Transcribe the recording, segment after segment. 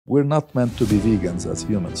We're not meant to be vegans as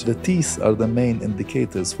humans. The teeth are the main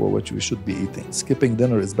indicators for what we should be eating. Skipping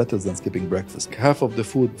dinner is better than skipping breakfast. Half of the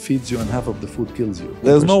food feeds you and half of the food kills you.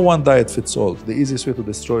 There's no one diet fits all. The easiest way to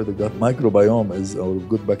destroy the gut microbiome or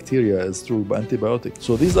good bacteria is through antibiotics.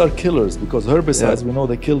 So these are killers because herbicides, we know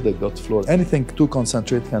they kill the gut flora. Anything too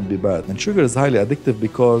concentrated can be bad. And sugar is highly addictive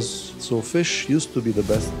because fish used to be the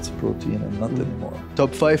best protein and not anymore.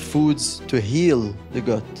 Top 5 foods to heal the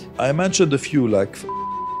gut. I mentioned a few like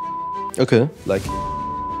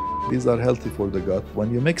these are healthy for the gut.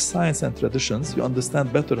 When you mix science and traditions, you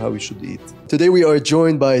understand better how we should eat. Today we are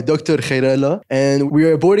joined by Dr Khairallah, and we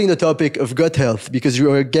are avoiding the topic of gut health because you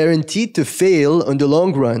are guaranteed to fail on the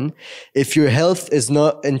long run if your health is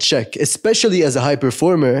not in check, especially as a high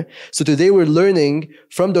performer. So today we're learning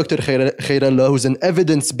from Dr Khairallah, who's an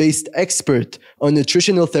evidence-based expert on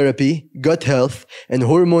nutritional therapy, gut health, and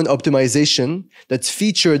hormone optimization that's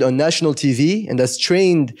featured on national TV and that's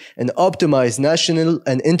trained and optimized national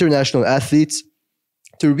and international athletes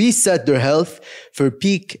to reset their health for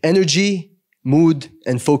peak energy, mood,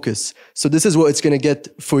 and focus. So this is what it's going to get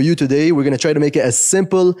for you today. We're going to try to make it as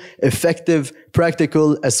simple, effective,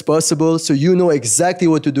 practical as possible so you know exactly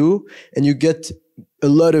what to do and you get a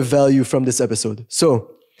lot of value from this episode.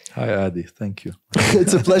 So, hi, Adi. Thank you.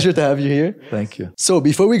 It's a pleasure to have you here. Thank you. So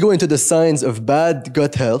before we go into the signs of bad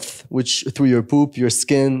gut health, which through your poop, your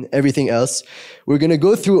skin, everything else, we're going to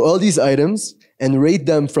go through all these items and rate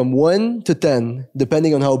them from 1 to 10,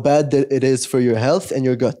 depending on how bad it is for your health and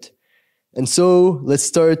your gut. And so let's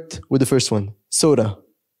start with the first one, soda.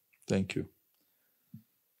 Thank you.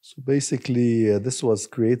 So basically, this was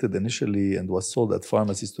created initially and was sold at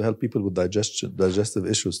pharmacies to help people with digestive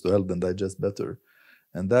issues, to help them digest better.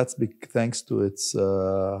 And that's thanks to its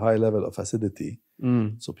high level of acidity.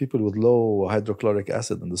 So people with low hydrochloric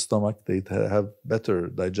acid in the stomach, they have better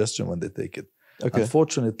digestion when they take it.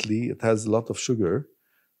 Unfortunately, it has a lot of sugar.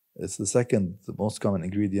 It's the second most common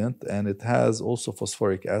ingredient, and it has also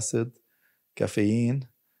phosphoric acid, caffeine,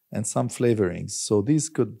 and some flavorings. So these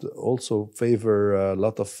could also favor a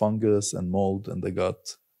lot of fungus and mold in the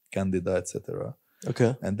gut, candida, etc.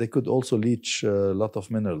 And they could also leach a lot of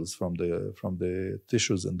minerals from the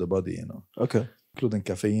tissues in the body, you know. Including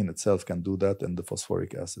caffeine itself can do that, and the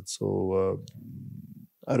phosphoric acid. So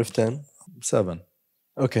out of 10? 7.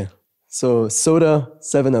 Okay. So soda,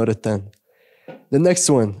 7 out of 10. The next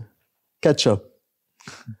one, ketchup.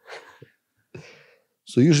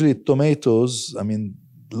 So usually tomatoes, I mean,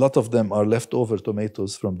 a lot of them are leftover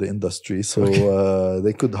tomatoes from the industry. So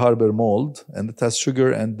they could harbor mold, and it has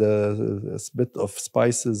sugar and a bit of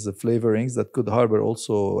spices, flavorings that could harbor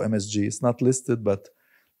also MSG. It's not listed, but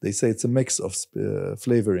they say it's a mix of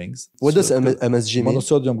flavorings. What does MSG mean?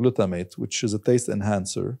 Monosodium glutamate, which is a taste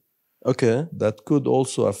enhancer. That could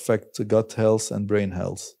also affect gut health and brain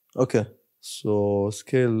health. So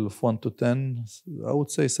scale of 1 to 10, I would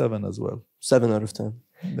say 7 as well. 7 out of 10.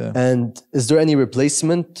 Yeah. And is there any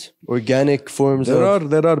replacement, organic forms? There are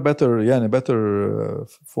better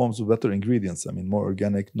forms with better ingredients. I mean, more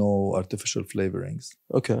organic, no artificial flavorings.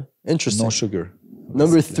 Interesting. No sugar.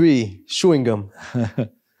 Number 3, chewing gum.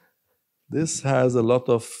 This has a lot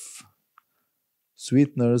of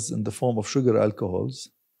sweeteners in the form of sugar alcohols.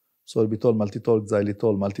 Sorbitol, maltitol,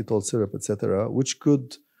 xylitol, maltitol syrup, etc., which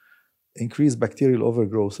could increase bacterial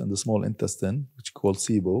overgrowth in the small intestine, which is called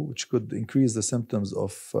SIBO, which could increase the symptoms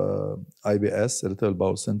of IBS, irritable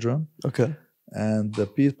bowel syndrome. And the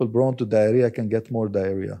people prone to diarrhea can get more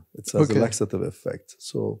diarrhea. It has a laxative effect.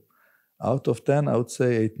 So out of 10, I would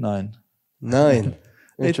say 8, 9. 9.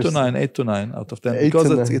 8 to 9 out of 10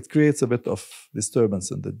 because it creates a bit of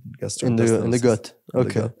disturbance in the gastrointestinal in the gut.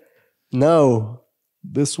 Now,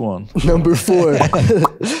 this one. Number 4,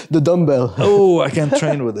 the dumbbell. Oh, I can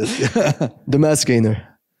train with it. The mass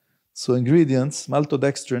gainer. So ingredients,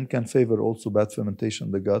 maltodextrin can favor also bad fermentation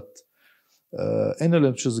in the gut.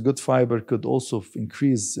 Inulin, which is a good fiber, could also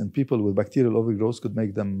increase in people with bacterial overgrowth, could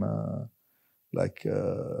make them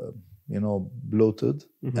bloated.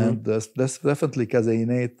 And there's definitely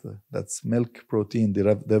caseinate, that's milk protein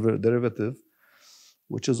derivative,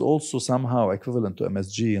 which is also somehow equivalent to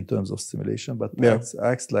MSG in terms of stimulation, but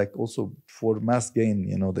acts like also for mass gain,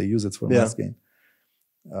 you know, they use it for mass gain.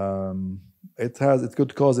 It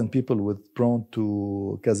could cause in people with prone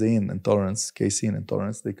to casein intolerance,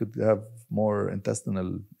 they could have more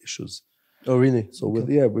intestinal issues. Oh, really? So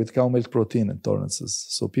with cow milk protein intolerances.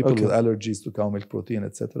 So people with allergies to cow milk protein,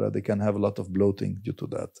 etc., they can have a lot of bloating due to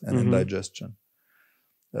that and indigestion.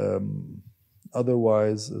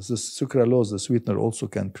 Otherwise, the sucralose, the sweetener, also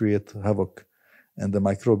can create havoc in the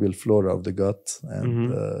microbial flora of the gut and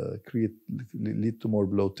lead to more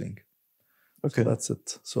bloating. Okay. So that's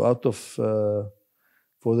it. So out of,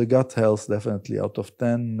 for the gut health, definitely out of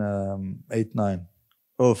 10, 8, 9.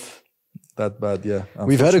 Oof. That bad, yeah.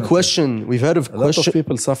 We've had a Unfortunately. question. We've had a A lot of question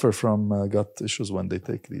people suffer from gut issues when they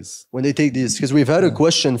take these. when they take these, because we've had a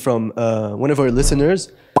question from one of our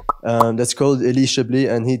listeners that's called Elie Chablis,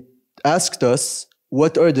 and he asked us,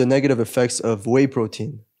 what are the negative effects of whey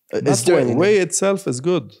protein? Is there any? Whey itself is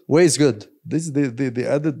good. Whey is good. This is the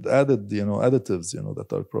added additives that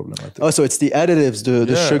are problematic. Oh, so it's the additives,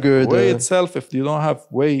 the sugar. Whey itself, if you don't have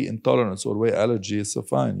whey intolerance or whey allergy, it's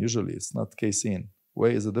fine. Usually, it's not casein.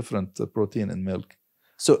 Whey is a different protein in milk.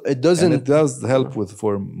 So it doesn't. And it does help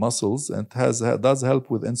for muscles, and does help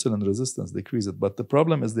with insulin resistance, decrease it. But the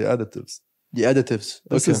problem is the additives. The additives.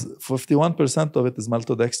 This is 51% of it is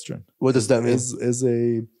maltodextrin. What does that mean? Is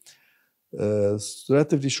a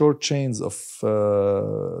relatively short chains of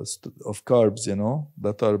carbs,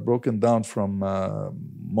 that are broken down from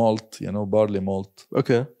malt, barley malt,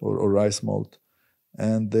 Okay. or rice malt,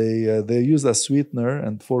 and they're used as sweetener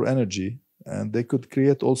and for energy, and they could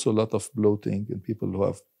create also a lot of bloating in people who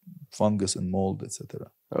have fungus and mold, etc.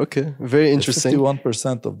 Okay, very interesting.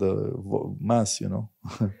 51% of the mass,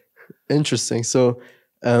 Interesting. So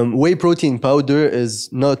whey protein powder is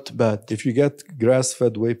not bad. If you get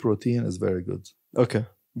grass-fed whey protein, is very good. Okay.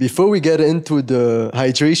 Before we get into the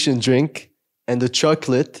hydration drink and the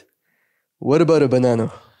chocolate, what about a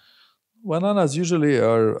banana? Bananas usually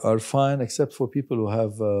are fine, except for people who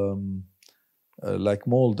have like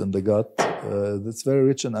mold in the gut. It's very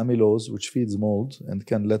rich in amylose, which feeds mold and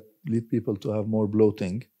can lead people to have more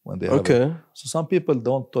bloating when they have it. So some people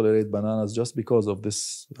don't tolerate bananas just because of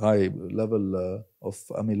this high level of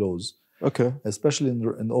amylose. Okay. Especially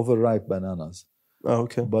in overripe bananas. Oh,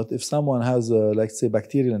 okay. But if someone has like say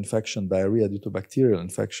bacterial infection, diarrhea due to bacterial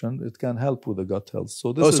infection, it can help with the gut health.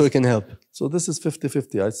 So this so it can help. So this is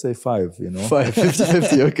 50-50. I'd say 5, 5,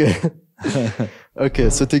 50-50, okay. Okay,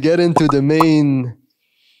 so to get into the main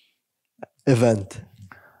event,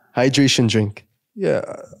 hydration drink. Yeah,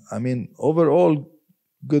 I mean, overall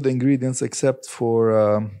good ingredients, except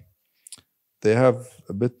for they have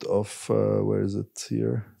a bit of, where is it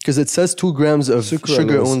here? Because it says 2 grams of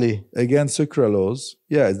sugar only. Again, sucralose.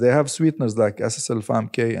 Yeah, they have sweeteners like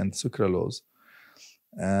acesulfame-K and sucralose.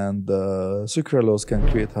 And sucralose can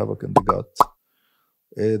create havoc in the gut.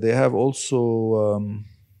 They have also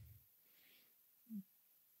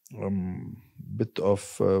bit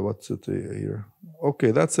of, what's it here?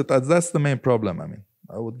 Okay, that's it. That's the main problem. I mean,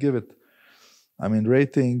 I would give it,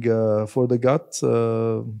 rating for the gut,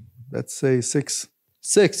 let's say 6.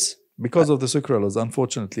 6? Because of the sucralose,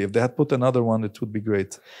 unfortunately. If they had put another one, it would be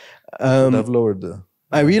great. Would have lowered the...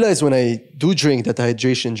 I realize when I do drink that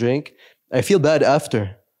hydration drink, I feel bad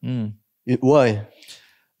after. Why?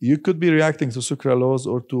 You could be reacting to sucralose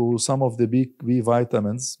or to some of the B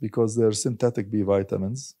vitamins, because they're synthetic B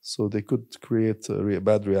vitamins. So they could create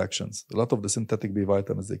bad reactions. A lot of the synthetic B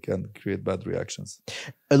vitamins, they can create bad reactions.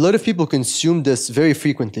 A lot of people consume this very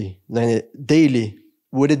frequently, like daily.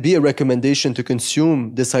 Would it be a recommendation to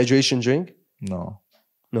consume this hydration drink? No.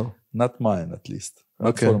 No. Not mine, at least.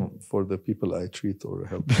 Not for the people I treat or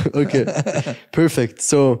help. Okay. Perfect.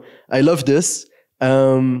 So I love this.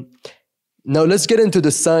 Now let's get into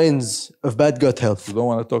the signs of bad gut health. You don't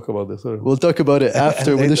want to talk about this? Or? We'll talk about it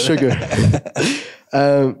after with the sugar.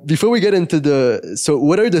 Before we get into so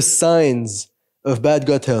what are the signs of bad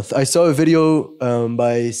gut health? I saw a video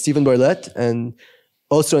by Stephen Bartlett, and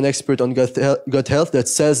also an expert on gut health, that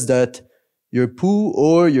says that your poo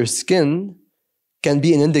or your skin can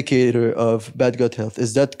be an indicator of bad gut health.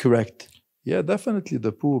 Is that correct? Yeah, definitely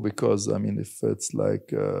the poo, because if it's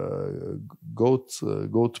like goat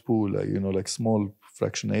poo, like small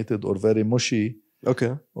fractionated or very mushy,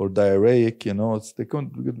 okay, or diarrheic, they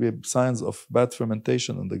could be signs of bad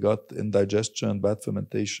fermentation in the gut, indigestion, bad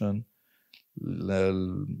fermentation,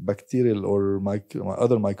 bacterial or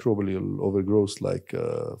other microbial overgrowth, like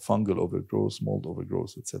fungal overgrowth, mold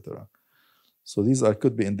overgrowth, etc. So these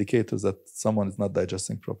could be indicators that someone is not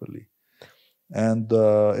digesting properly. And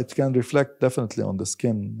it can reflect definitely on the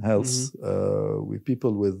skin health. With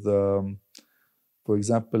people with, for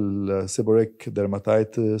example, seborrheic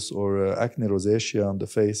dermatitis or acne rosacea on the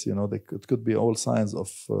face, it could be all signs of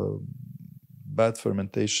bad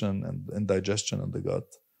fermentation and indigestion in the gut.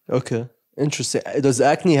 Okay. Interesting. Does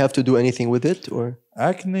acne have to do anything with it, or?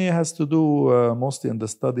 Acne has to do mostly in the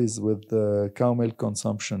studies with cow milk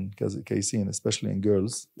consumption, casein, especially in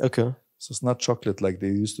girls. Okay. So it's not chocolate like they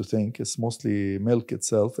used to think. It's mostly milk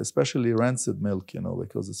itself, especially rancid milk,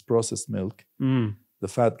 because it's processed milk. The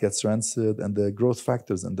fat gets rancid, and the growth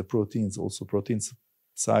factors and the proteins, also proteins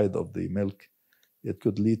side of the milk, it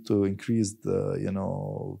could lead to increased,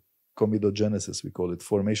 comedogenesis, we call it,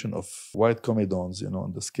 formation of white comedones,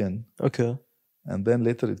 on the skin. Okay. And then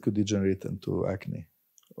later it could degenerate into acne.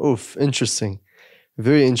 Oof, interesting.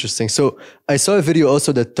 Very interesting. So I saw a video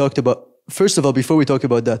also that talked about, first of all, before we talk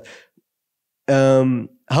about that,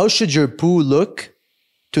 how should your poo look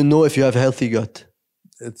to know if you have a healthy gut?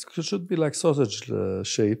 It should be like sausage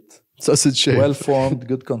shaped. Sausage shape. Well formed,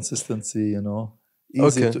 good consistency,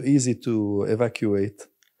 easy to evacuate.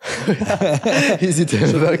 Easy to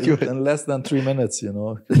evacuate. In less than 3 minutes,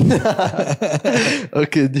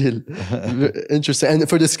 Okay, deal. Interesting. And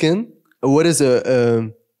for the skin, what is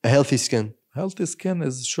a healthy skin? Healthy skin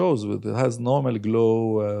it has normal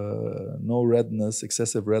glow, no redness,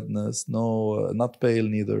 excessive redness, no, not pale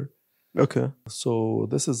neither. Okay. So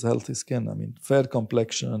this is healthy skin. I mean, fair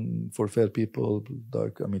complexion for fair people,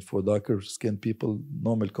 for darker skinned people,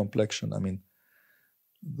 normal complexion. I mean,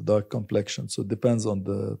 the dark complexion. So it depends on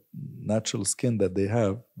the natural skin that they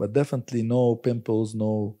have, but definitely no pimples,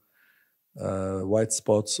 no white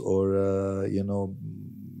spots or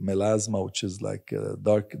melasma, which is like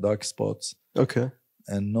dark spots. Okay.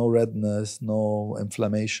 And no redness, no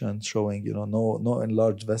inflammation showing, no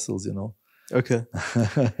enlarged vessels, Okay.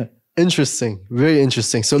 Interesting. Very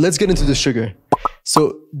interesting. So let's get into the sugar.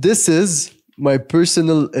 So this is my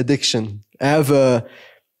personal addiction. I have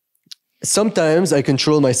sometimes I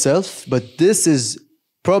control myself, but this is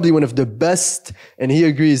probably one of the best, and he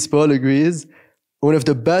agrees, Paul agrees, one of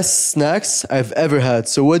the best snacks I've ever had.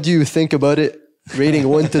 So what do you think about it? Rating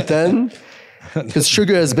 1 to 10? Because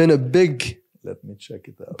sugar has been a big Let me check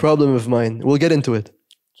it out. problem of mine. We'll get into it.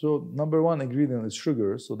 So number one ingredient is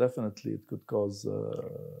sugar. So definitely it could cause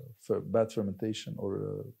bad fermentation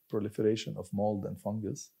or proliferation of mold and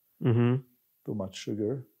fungus. Mm-hmm. Too much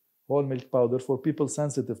sugar. Whole milk powder. For people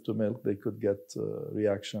sensitive to milk, they could get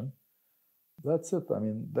reaction. That's it. I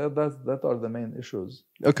mean, that are the main issues.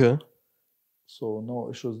 Okay. So no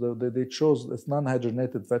issues. They chose, it's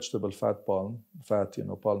non-hydrogenated vegetable fat, palm fat.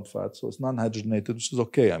 So it's non-hydrogenated, which is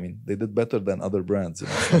okay. I mean, they did better than other brands.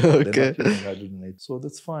 Okay. They're not using hydrogenate. So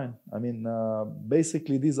that's fine. I mean,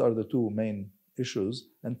 basically, these are the two main issues.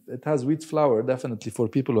 And it has wheat flour, definitely for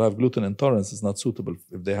people who have gluten intolerance. It's not suitable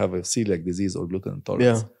if they have a celiac disease or gluten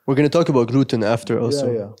intolerance. Yeah. We're going to talk about gluten after also.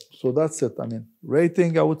 Yeah. So that's it. I mean,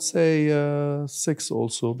 rating, I would say 6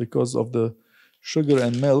 also because of the sugar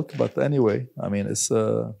and milk, but anyway, I mean, it's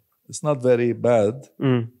not very bad.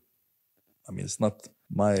 Mm. I mean, it's not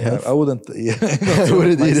my. Health? I wouldn't. I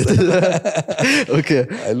wouldn't eat it. Okay.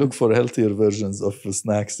 I look for healthier versions of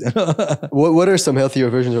snacks. What are some healthier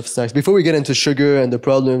versions of snacks? Before we get into sugar and the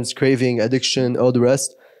problems, craving, addiction, all the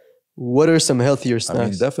rest, what are some healthier snacks? I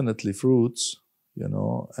mean, definitely fruits,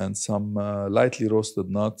 and some lightly roasted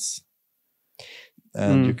nuts.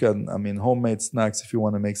 And you can, homemade snacks, if you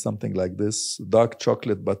want to make something like this, dark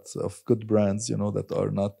chocolate, but of good brands, that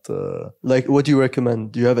are not... like, what do you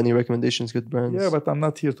recommend? Do you have any recommendations, good brands? Yeah, but I'm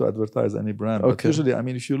not here to advertise any brand. Okay. But usually,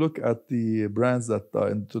 if you look at the brands that are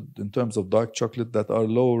in terms of dark chocolate that are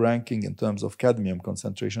low ranking in terms of cadmium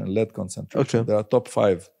concentration and lead concentration, okay. There are top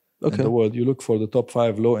 5 in the world. You look for the top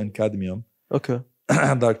 5 low in cadmium. Okay.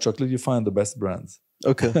 Dark chocolate, you find the best brands.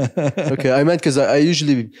 Okay. Okay. I meant because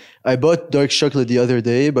I bought dark chocolate the other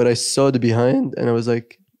day, but I saw the behind and I was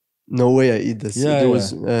like, no way I eat this. Yeah.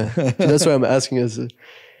 That's why I'm asking us.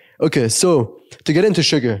 Okay. So to get into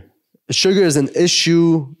sugar is an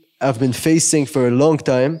issue I've been facing for a long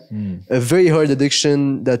time, a very hard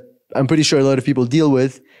addiction that I'm pretty sure a lot of people deal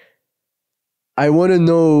with. I want to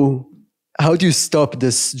know, how do you stop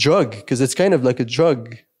this drug? Because it's kind of like a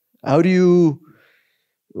drug.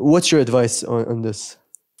 What's your advice on this?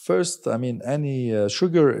 First, any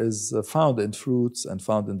sugar is found in fruits and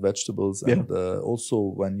found in vegetables. And also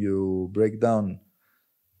when you break down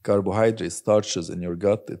carbohydrates, starches in your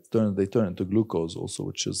gut, they turn into glucose also,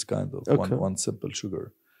 which is kind of one simple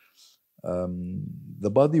sugar. The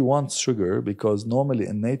body wants sugar because normally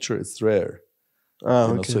in nature it's rare.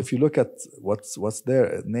 So if you look at what's there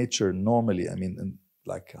in nature normally,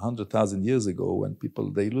 like 100,000 years ago, when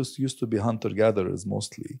they used to be hunter-gatherers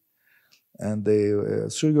mostly, and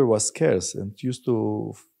sugar was scarce and used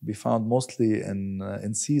to be found mostly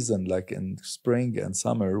in season, like in spring and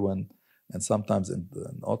summer, and sometimes in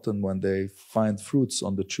autumn when they find fruits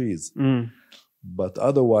on the trees. But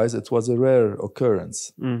otherwise, it was a rare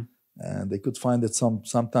occurrence, and they could find it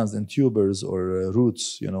sometimes in tubers or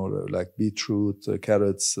roots, like beetroot,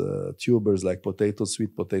 carrots, tubers like potatoes,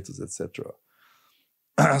 sweet potatoes, etc.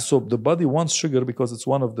 So the body wants sugar because it's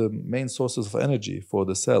one of the main sources of energy for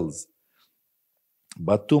the cells.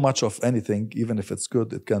 But too much of anything, even if it's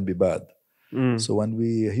good, it can be bad. So when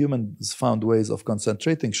humans found ways of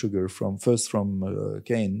concentrating sugar from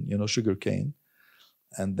cane, sugar cane,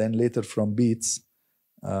 and then later from beets,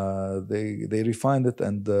 they refined it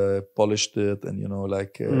and polished it,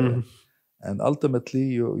 and and ultimately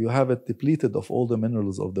you have it depleted of all the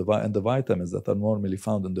minerals and the vitamins that are normally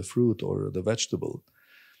found in the fruit or the vegetable.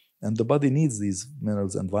 And the body needs these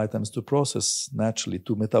minerals and vitamins to process naturally,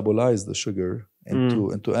 to metabolize the sugar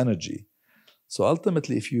into energy. So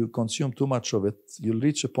ultimately, if you consume too much of it, you'll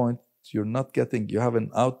reach a point you're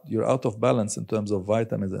out of balance in terms of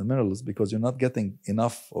vitamins and minerals, because you're not getting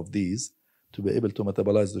enough of these to be able to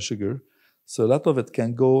metabolize the sugar. So a lot of it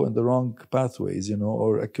can go in the wrong pathways,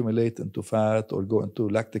 or accumulate into fat or go into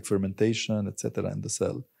lactic fermentation, etc., in the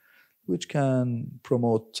cell, which can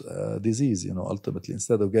promote disease, ultimately,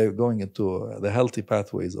 instead of going into the healthy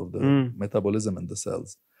pathways of the metabolism in the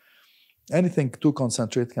cells. Anything too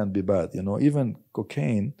concentrate can be bad, even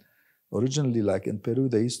cocaine. Originally, like in Peru,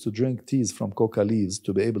 they used to drink teas from coca leaves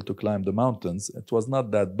to be able to climb the mountains. It was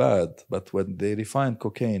not that bad, but when they refined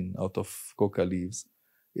cocaine out of coca leaves,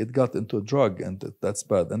 it got into a drug, and that's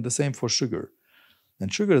bad. And the same for sugar.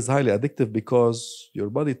 And sugar is highly addictive because your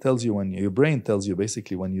body tells you, your brain tells you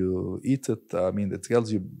basically when you eat it, it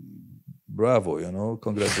tells you, bravo,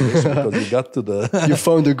 congratulations, because you got to you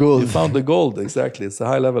found the gold. You found the gold, exactly. It's a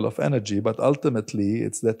high level of energy, but ultimately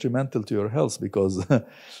it's detrimental to your health because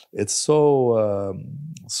it's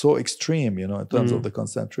so extreme, in terms of the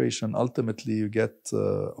concentration. Ultimately, you get,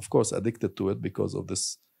 of course, addicted to it because of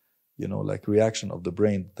this, reaction of the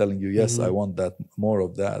brain telling you, yes, I want that, more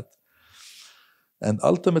of that. And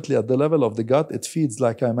ultimately, at the level of the gut, it feeds,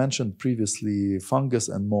 like I mentioned previously, fungus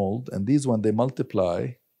and mold. And these, when they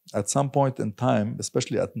multiply, at some point in time,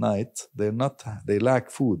 especially at night, they lack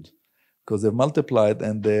food because they've multiplied,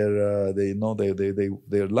 and their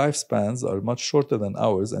lifespans are much shorter than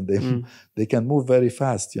ours, and they can move very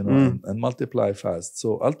fast, and multiply fast.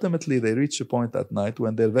 So ultimately, they reach a point at night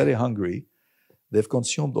when they're very hungry. They've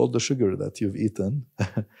consumed all the sugar that you've eaten,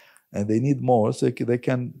 and they need more, so they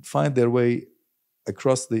can find their way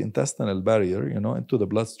across the intestinal barrier, into the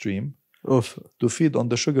bloodstream. To feed on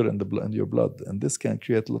the sugar in your blood, and this can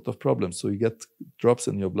create a lot of problems. So you get drops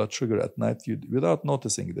in your blood sugar at night without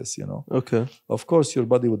noticing this. Okay. Of course, your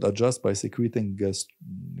body would adjust by secreting,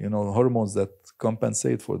 hormones that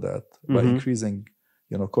compensate for that by increasing,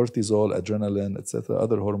 cortisol, adrenaline, etc.,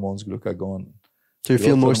 other hormones, glucagon. So you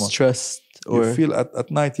feel more stressed, or you feel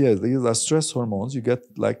at night. Yes, these are stress hormones. You get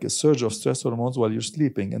like a surge of stress hormones while you're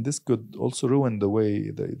sleeping, and this could also ruin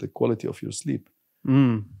the quality of your sleep.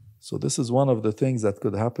 So this is one of the things that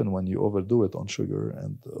could happen when you overdo it on sugar,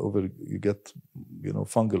 and you get,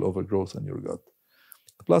 fungal overgrowth in your gut.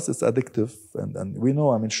 Plus, it's addictive, and we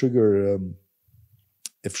know, sugar.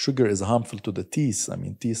 If sugar is harmful to the teeth,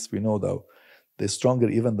 teeth, we know that they're stronger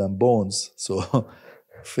even than bones. So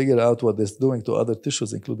figure out what it's doing to other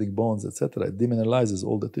tissues, including bones, etc. It demineralizes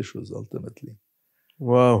all the tissues ultimately.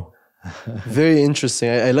 Wow, very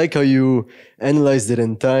interesting. I like how you analyzed it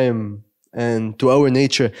in time and to our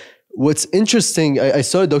nature. What's interesting, I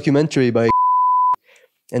saw a documentary by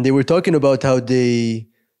and they were talking about how they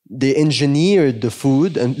engineered the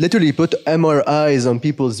food and literally put MRIs on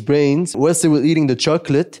people's brains whilst they were eating the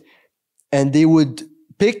chocolate, and they would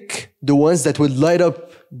pick the ones that would light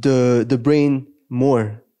up the brain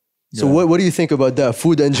more. So what do you think about that?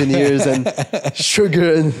 Food engineers and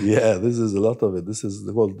sugar and... Yeah, this is a lot of it. This is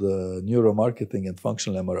called neuromarketing and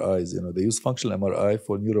functional MRIs. They use functional MRI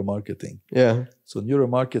for neuromarketing. Yeah. So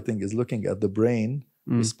neuromarketing is looking at the brain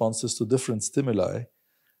responses to different stimuli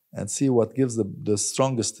and see what gives the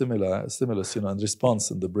strongest stimulus, and response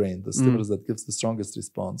in the brain, the stimulus that gives the strongest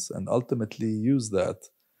response, and ultimately use that.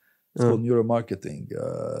 It's called neuromarketing.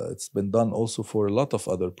 It's been done also for a lot of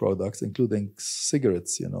other products, including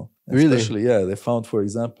cigarettes, Really? Especially, they found, for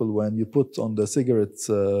example, when you put on the cigarettes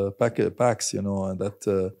packs, and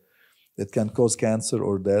that it can cause cancer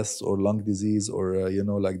or death or lung disease or,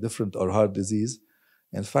 different or heart disease.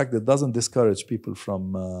 In fact, it doesn't discourage people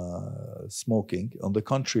from smoking. On the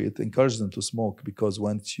contrary, it encourages them to smoke, because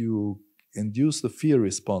once you induce the fear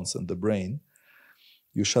response in the brain,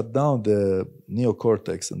 you shut down the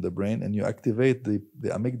neocortex in the brain, and you activate the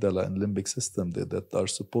amygdala and limbic system that are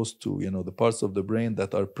supposed to, the parts of the brain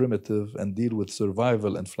that are primitive and deal with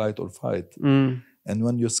survival and flight or fight. And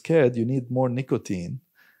when you're scared, you need more nicotine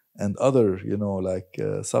and other,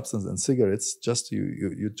 substance in cigarettes.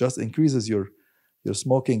 You just increases your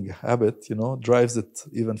smoking habit, drives it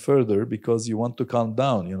even further because you want to calm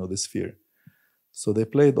down, this fear. So they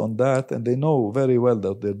played on that, and they know very well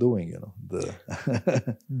that they're doing, you know.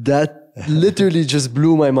 That literally just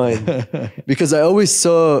blew my mind. Because I always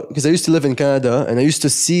saw, because I used to live in Canada, and I used to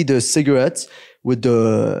see the cigarettes with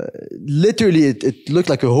literally it looked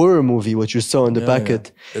like a horror movie, what you saw on the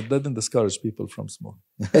packet. Yeah. It doesn't discourage people from smoking.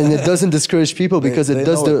 And it doesn't discourage people because it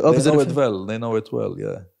does the opposite. They know it well. They know it well,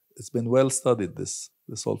 yeah. It's been well studied, this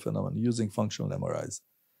whole phenomenon, using functional MRIs.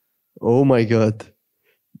 Oh my God.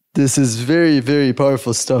 This is very, very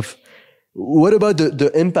powerful stuff. What about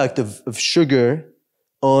the impact of sugar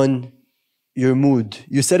on your mood?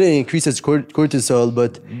 You said it increases cortisol,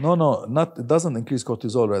 but... No, it doesn't increase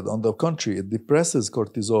cortisol, right? On the contrary, it depresses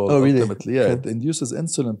cortisol. Oh, really? Ultimately. Yeah, it induces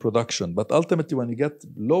insulin production. But ultimately, when you get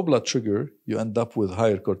low blood sugar, you end up with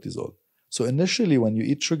higher cortisol. So initially, when you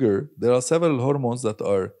eat sugar, there are several hormones that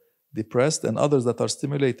are depressed and others that are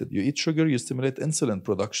stimulated. You eat sugar, you stimulate insulin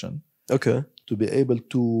production. Okay. To be able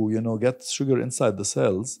to, you know, get sugar inside the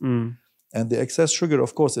cells. And the excess sugar,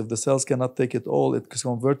 of course, if the cells cannot take it all, it's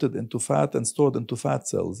converted into fat and stored into fat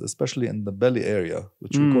cells, especially in the belly area,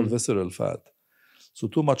 which we call visceral fat. So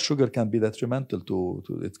too much sugar can be detrimental to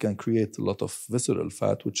it can create a lot of visceral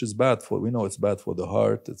fat, which is bad for, we know it's bad for the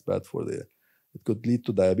heart, it's bad for it could lead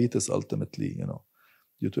to diabetes ultimately, you know,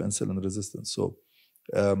 due to insulin resistance. So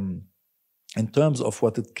in terms of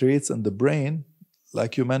what it creates in the brain,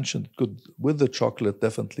 like you mentioned, with the chocolate,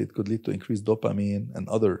 definitely it could lead to increased dopamine and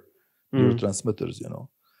other neurotransmitters, you know,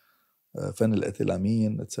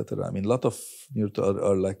 phenylethylamine, etc. I mean, a lot of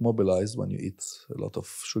are like mobilized when you eat a lot of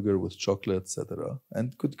sugar with chocolate, etc.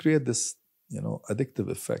 And could create this, you know, addictive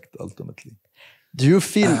effect ultimately. Do you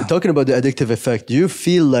feel, talking about the addictive effect, do you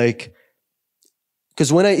feel like,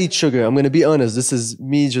 because when I eat sugar, I'm going to be honest, this is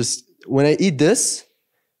me just, when I eat this,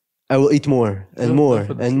 I will eat more and more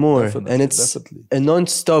and more. And it's a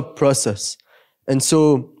non-stop process. And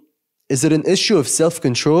so is it an issue of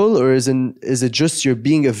self-control, or is it just you're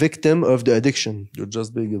being a victim of the addiction? You're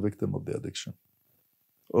just being a victim of the addiction.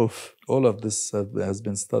 Oof. All of this has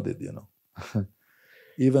been studied, you know.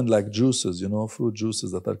 Even like juices, you know, fruit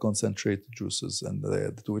juices that are concentrated juices and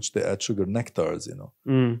to which they add sugar, nectars, you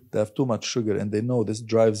know. They have too much sugar and they know this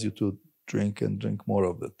drives you to drink more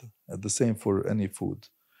of it. And the same for any food.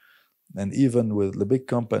 And even with the big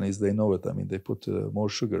companies, they know it. I mean, they put more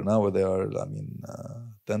sugar. Now there are,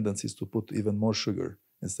 tendencies to put even more sugar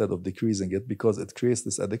instead of decreasing it because it creates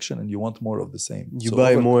this addiction and you want more of the same. You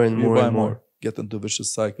buy more and more and more. Get into a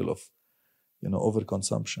vicious cycle of, you know,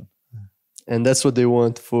 overconsumption. And that's what they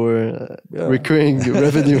want for recurring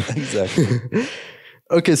revenue. Exactly.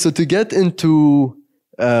 Okay, so to get into,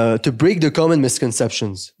 to break the common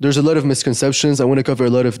misconceptions, there's a lot of misconceptions. I want to cover a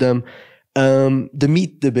lot of them. The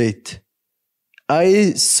meat debate.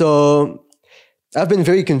 I've been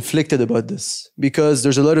very conflicted about this because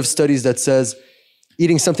there's a lot of studies that says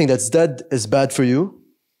eating something that's dead is bad for you.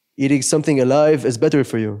 Eating something alive is better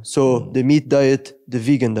for you. So the meat diet, the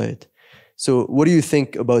vegan diet. So what do you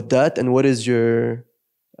think about that? And what is your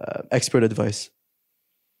expert advice?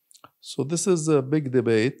 So this is a big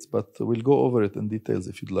debate, but we'll go over it in details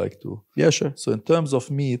if you'd like to. Yeah, sure. So in terms of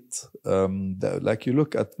meat, like you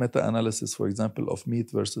look at meta-analysis, for example, of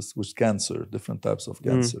meat versus cancer, different types of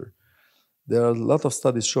cancer. There are a lot of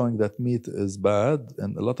studies showing that meat is bad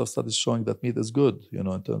and a lot of studies showing that meat is good, you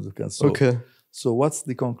know, in terms of cancer. Okay. So what's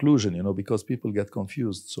the conclusion, you know, because people get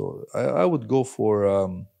confused. So I would go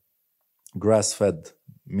for grass-fed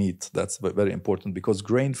meat. That's very important because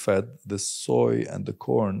grain-fed, the soy and the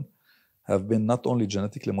corn, have been not only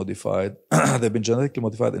genetically modified, they've been genetically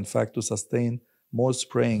modified, in fact, to sustain more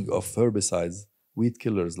spraying of herbicides, weed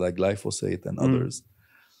killers like glyphosate and others.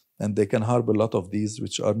 And they can harbor a lot of these,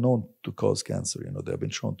 which are known to cause cancer. You know, they have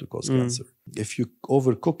been shown to cause cancer. If you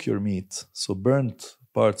overcook your meat, so burnt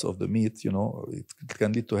parts of the meat, you know, it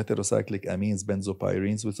can lead to heterocyclic amines,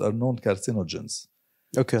 benzopyrenes, which are known carcinogens.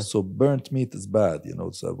 Okay. So burnt meat is bad, you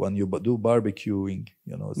know. So when you do barbecuing,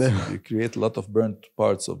 you know, you create a lot of burnt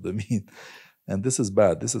parts of the meat. And this is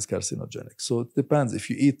bad. This is carcinogenic. So it depends. If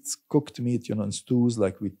you eat cooked meat, you know, in stews,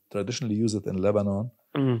 like we traditionally use it in Lebanon,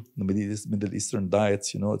 the Middle Eastern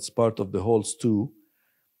diets, you know, it's part of the whole stew.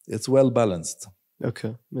 It's well balanced.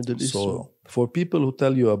 Okay. Middle Eastern. So for people who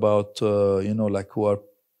tell you about, you know, like who are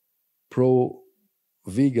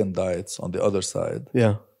pro-vegan diets on the other side,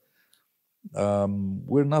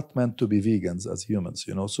 we're not meant to be vegans as humans,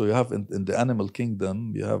 you know. So you have in the animal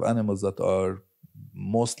kingdom, you have animals that are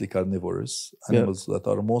mostly carnivorous, animals that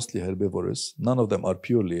are mostly herbivorous. None of them are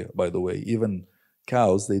purely, by the way. Even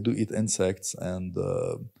cows, they do eat insects and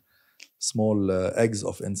small eggs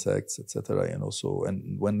of insects, etc. You know. So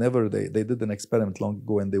and whenever they did an experiment long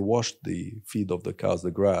ago and they washed the feed of the cows, the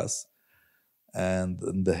grass, and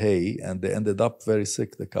in the hay, and they ended up very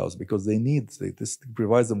sick, the cows, because this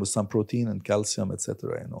provides them with some protein and calcium,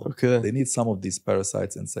 etc. Okay. They need some of these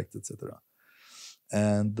parasites, insects, etc.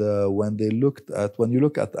 And when you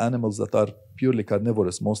look at animals that are purely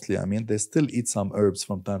carnivorous, mostly, I mean, they still eat some herbs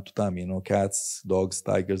from time to time. Cats, dogs,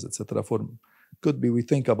 tigers, etc. Could be, we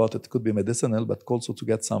think about it, could be medicinal, but also to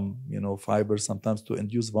get some, fibers, sometimes to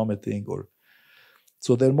induce vomiting,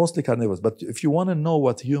 so they're mostly carnivores. But if you want to know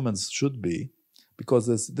what humans should be, because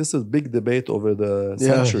this is big debate over the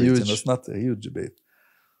centuries, huge. It's not a huge debate.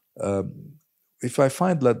 If I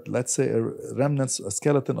find, let's say, a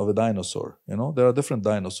skeleton of a dinosaur, there are different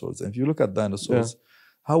dinosaurs. And if you look at dinosaurs,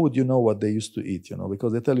 how would you know what they used to eat?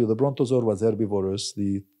 Because they tell you the brontosaur was herbivorous,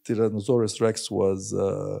 the Tyrannosaurus rex was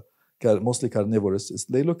mostly carnivorous.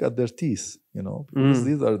 They look at their teeth, because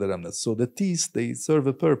these are the remnants. So the teeth, they serve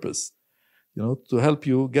a purpose, to help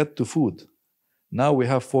you get to food. Now we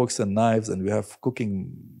have forks and knives, and we have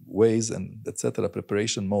cooking ways and etc.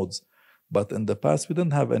 preparation modes. But in the past, we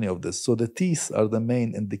didn't have any of this. So the teeth are the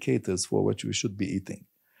main indicators for what we should be eating.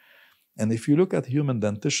 And if you look at human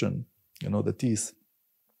dentition, the teeth,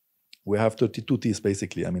 we have 32 teeth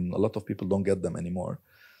basically. I mean, a lot of people don't get them anymore,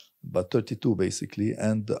 but 32 basically.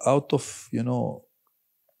 And out of,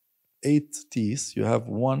 8 teeth, you have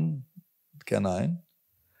 1 canine.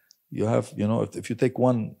 You have, if you take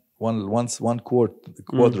one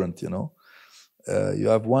quadrant, you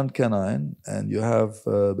have 1 canine, and you have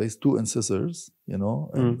 2 incisors,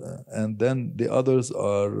 and then the others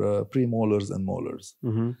are premolars and molars.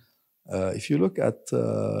 If you look at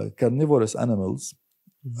carnivorous animals,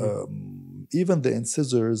 even the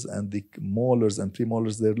incisors and the molars and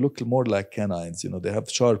premolars, they look more like canines. They have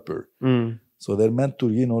sharper, so they're meant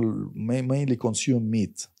to, mainly consume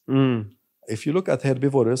meat. If you look at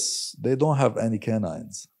herbivorous, they don't have any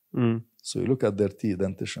canines. So you look at their teeth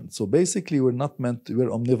dentition. So basically, we're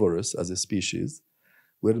omnivorous as a species.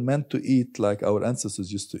 We're meant to eat like our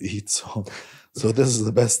ancestors used to eat. So this is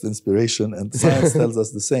the best inspiration, and science tells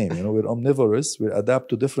us the same. We're omnivorous. We adapt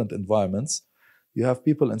to different environments. You have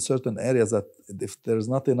people in certain areas that if there's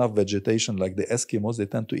not enough vegetation, like the Eskimos, they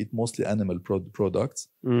tend to eat mostly animal products.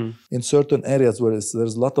 In certain areas where there's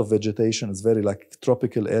a lot of vegetation, it's very like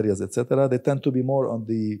tropical areas, etc., they tend to be more on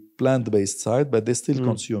the plant-based side, but they still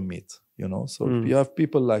consume meat. So you have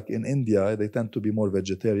people like in India, they tend to be more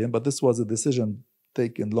vegetarian, but this was a decision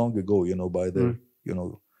taken long ago, by their,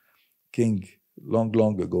 king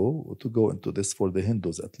long ago, to go into this for the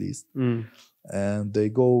Hindus at least. And they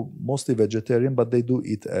go mostly vegetarian, but they do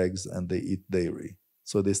eat eggs and they eat dairy.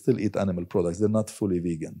 So they still eat animal products. They're not fully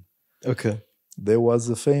vegan. Okay. There was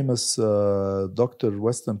a famous Dr.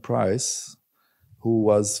 Weston Price, who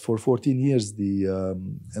was for 14 years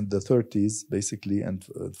in the 30s, basically, and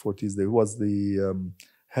 40s, there was the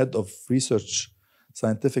head of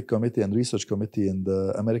scientific committee and research committee in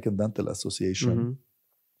the American Dental Association.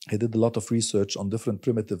 He did a lot of research on different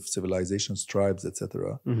primitive civilizations, tribes,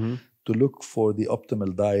 etc., to look for the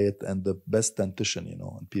optimal diet and the best dentition,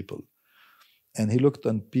 in people. And he looked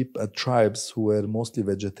at tribes who were mostly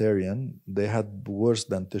vegetarian. They had worse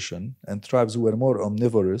dentition, and tribes who were more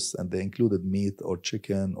omnivorous, and they included meat or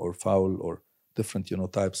chicken or fowl or different,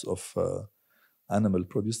 types of animal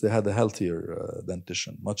produce. They had a healthier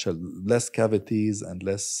dentition, much less cavities and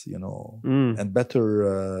less, and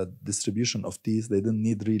better distribution of teeth. They didn't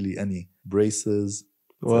need really any braces,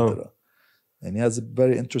 etc. Wow. And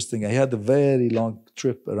he had a very long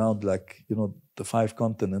trip around, the 5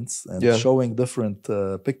 continents, and showing different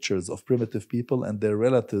pictures of primitive people and their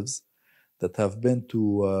relatives that have been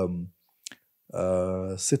to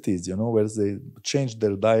cities, where they changed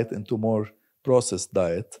their diet into more processed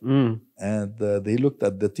diet. And they looked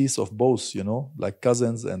at the teeth of both, like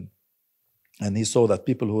cousins, and he saw that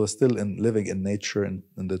people who are still living in nature and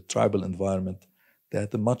in the tribal environment, they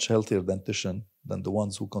had a much healthier dentition than the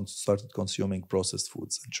ones who started consuming processed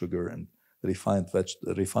foods and sugar and refined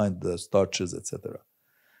starches, etc.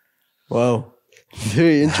 Wow,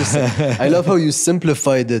 very interesting. I love how you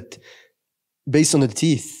simplified it based on the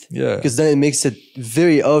teeth. Yeah, because then it makes it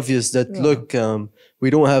very obvious that look, we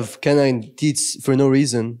don't have canine teeth for no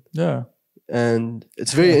reason. Yeah, and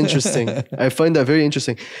it's very interesting. I find that very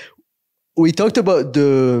interesting. We talked about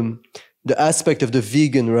the aspect of the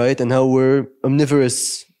vegan, right, and how we're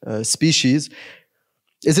omnivorous species.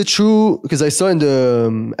 Is it true? Because I saw in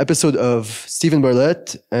the episode of Stephen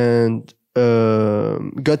Bartlett and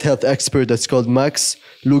gut health expert that's called Max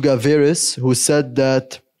Lugaveris, who said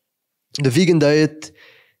that the vegan diet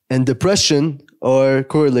and depression are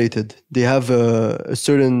correlated. They have a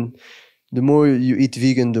certain, the more you eat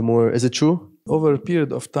vegan, the more, is it true? Over a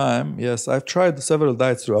period of time, yes, I've tried several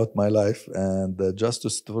diets throughout my life, and just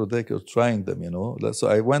for the sake of trying them, So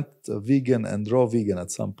I went vegan and raw vegan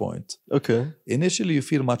at some point. Okay. Initially, you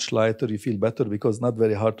feel much lighter, you feel better because it's not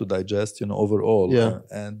very hard to digest, overall. Yeah.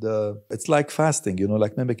 And it's like fasting,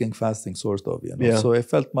 like mimicking fasting, sort of, Yeah. So I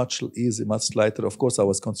felt much easy, much lighter. Of course, I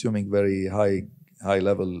was consuming very high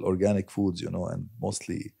level organic foods, and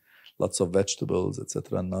mostly lots of vegetables,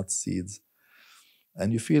 etc., nuts, seeds.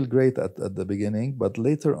 And you feel great at the beginning, but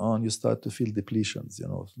later on you start to feel depletions,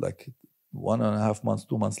 like 1.5 months,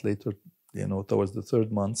 2 months later, towards the third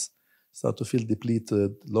month, start to feel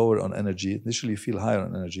depleted, lower on energy. Initially you feel higher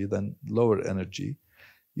on energy, then lower energy.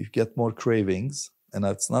 You get more cravings. And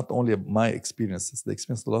that's not only my experience, it's the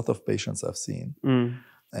experience of a lot of patients I've seen.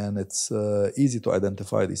 And it's easy to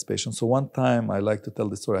identify these patients. So one time, I like to tell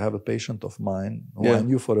the story, I have a patient of mine who I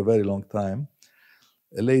knew for a very long time,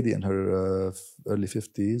 a lady in her early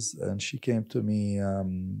 50s, and she came to me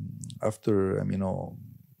after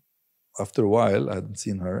a while. I hadn't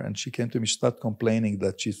seen her, and she came to me. She started complaining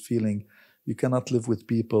that she's feeling, you cannot live with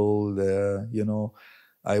people.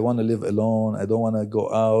 I want to live alone. I don't want to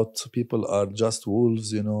go out. People are just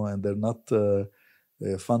wolves, and they're not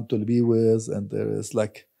fun to be with. And there is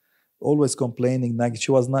like always complaining.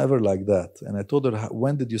 She was never like that. And I told her,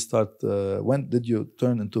 when did you start? When did you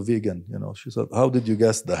turn into vegan? She said, how did you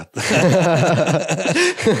guess that?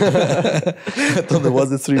 I told her,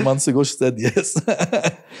 was it 3 months ago? She said, yes.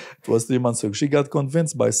 It was 3 months ago. She got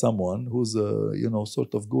convinced by someone who's a,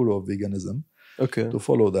 sort of guru of veganism. Okay. To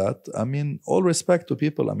follow that. All respect to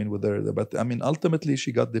people, but ultimately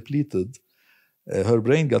she got depleted. Her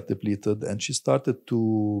brain got depleted, and she started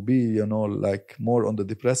to be, like more on the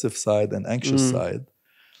depressive side and anxious side.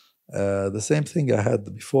 The same thing I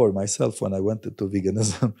had before myself when I went into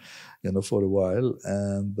veganism, for a while.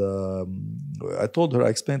 And I told her, I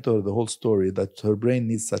explained to her the whole story, that her brain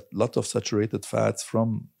needs a lot of saturated fats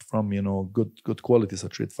from good quality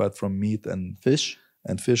saturated fat from meat and fish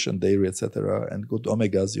and dairy, etc., and good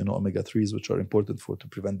omegas, omega-3s, which are important to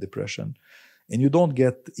prevent depression. And you don't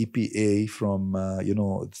get EPA from,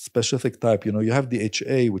 specific type. You have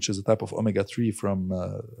DHA, which is a type of omega-3 from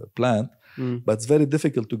plant, but it's very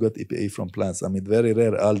difficult to get EPA from plants. Very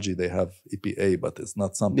rare algae, they have EPA, but it's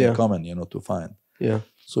not something common, to find. Yeah.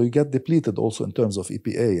 So you get depleted also in terms of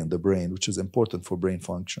EPA in the brain, which is important for brain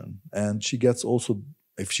function. And she gets also,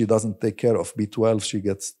 if she doesn't take care of B12, she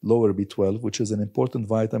gets lower B12, which is an important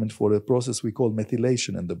vitamin for a process we call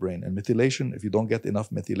methylation in the brain. And methylation, if you don't get enough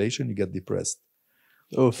methylation, you get depressed.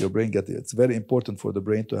 Your brain it's very important for the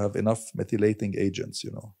brain to have enough methylating agents,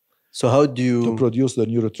 So how do you... to produce the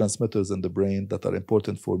neurotransmitters in the brain that are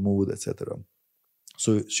important for mood, etc.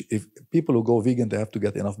 So if people who go vegan, they have to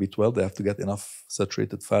get enough B12, they have to get enough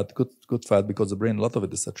saturated fat, good fat, because the brain, a lot of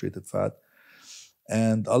it is saturated fat.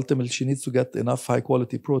 And ultimately, she needs to get enough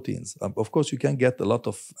high-quality proteins. Of course, you can get a lot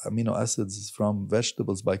of amino acids from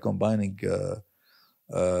vegetables by combining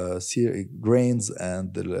grains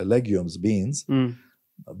and legumes, beans.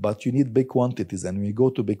 But you need big quantities. And when you go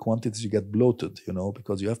to big quantities, you get bloated,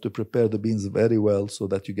 because you have to prepare the beans very well so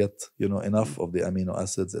that you get, enough of the amino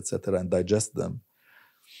acids, etc., and digest them.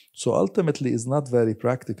 So ultimately, it's not very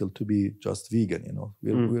practical to be just vegan,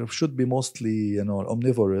 We should be mostly,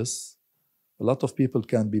 omnivorous. A lot of people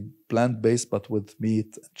can be plant-based, but with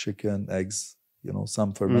meat, chicken, eggs,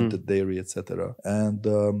 some fermented dairy, etc. And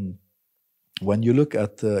when you look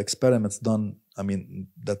at experiments done,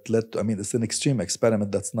 that led to, it's an extreme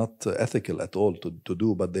experiment that's not ethical at all to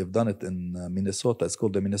do, but they've done it in Minnesota. It's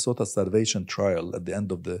called the Minnesota Starvation Trial at the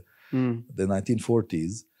end of the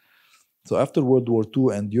 1940s. So after World War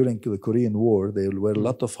II and during the Korean War, there were a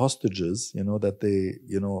lot of hostages, that they,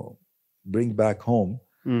 bring back home.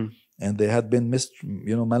 And they had been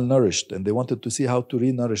malnourished, and they wanted to see how to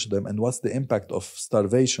re-nourish them and what's the impact of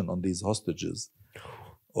starvation on these hostages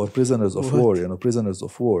or prisoners of war, prisoners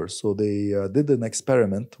of war. So they did an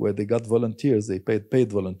experiment where they got volunteers, they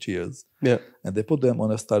paid volunteers, and they put them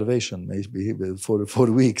on a starvation maybe for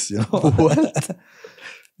weeks, What?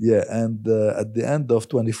 Yeah, and at the end of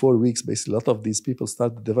 24 weeks, basically, a lot of these people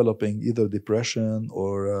started developing either depression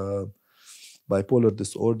or bipolar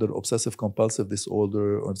disorder, obsessive compulsive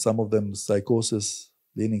disorder, or some of them psychosis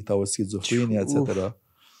leaning towards schizophrenia, etc.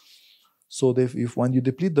 So when you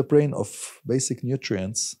deplete the brain of basic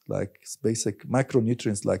nutrients, like basic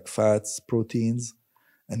macronutrients like fats, proteins,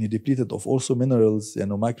 and you deplete it of also minerals,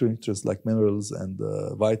 micronutrients like minerals and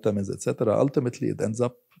vitamins, etc., ultimately it ends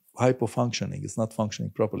up hypofunctioning. It's not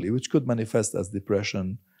functioning properly, which could manifest as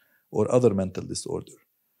depression or other mental disorder.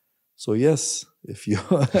 So yes, if you,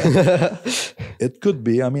 it could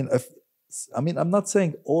be. I mean, I'm not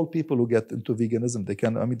saying all people who get into veganism, they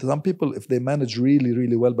can. I mean, some people, if they manage really,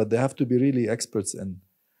 really well, but they have to be really experts in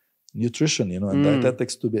nutrition, and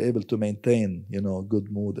dietetics to be able to maintain, good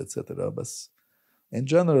mood, etc. But in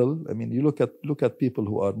general, I mean, you look at people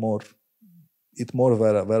who are eat more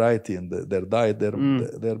variety in their diet.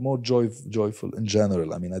 They're more joyful in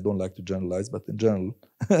general. I mean, I don't like to generalize, but in general,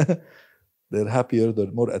 they're happier.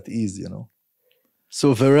 They're more at ease.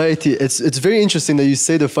 So variety. It's very interesting that you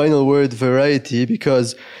say the final word variety,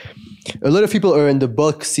 because a lot of people are in the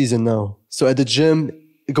bulk season now. So at the gym,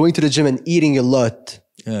 going to the gym and eating a lot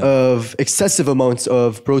of excessive amounts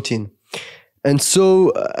of protein. And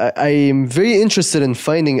so I am very interested in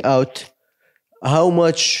finding out how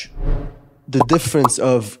much the difference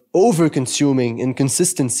of over-consuming in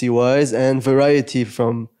consistency-wise and variety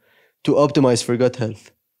to optimize for gut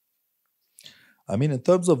health. I mean, in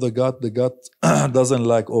terms of the gut doesn't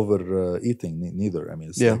like overeating neither. I mean,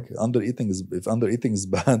 it's like if undereating is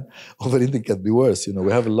bad, overeating can be worse.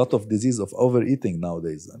 We have a lot of disease of overeating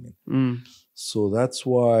nowadays. I mean, so that's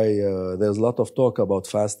why there's a lot of talk about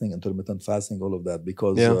fasting, intermittent fasting, all of that,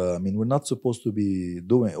 because I mean, we're not supposed to be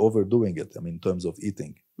overdoing it. I mean, in terms of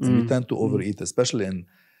eating, and we tend to overeat, especially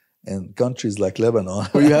in countries like Lebanon.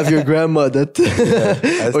 Or you have your grandma that.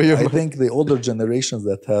 I think the older generations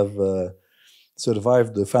that have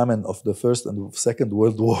survived the famine of the First and Second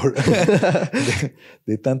World War,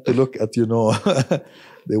 they tend to look at,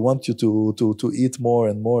 they want you to eat more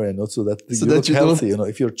and more, so that you look healthy.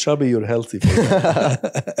 If you're chubby, you're healthy.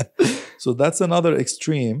 So that's another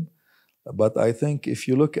extreme. But I think if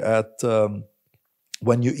you look at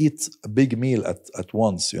when you eat a big meal at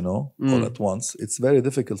once, all at once, it's very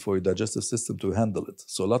difficult for your digestive system to handle it.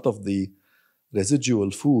 So a lot of the residual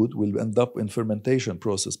food will end up in fermentation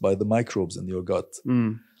process by the microbes in your gut.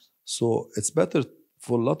 So it's better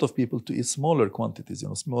for a lot of people to eat smaller quantities,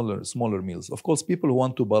 smaller meals. Of course, people who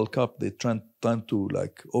want to bulk up, they tend to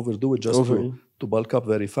like overdo it just to bulk up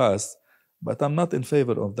very fast. But I'm not in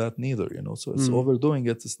favor of that neither, So it's overdoing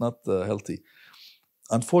it. It's not healthy.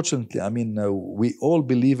 Unfortunately, I mean, we all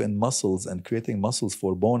believe in muscles and creating muscles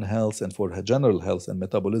for bone health and for general health and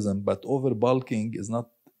metabolism, but overbulking is not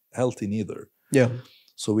healthy neither. Yeah.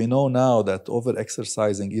 So we know now that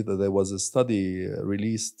over-exercising, either there was a study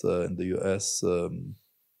released in the US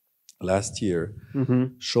last year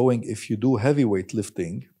showing if you do heavyweight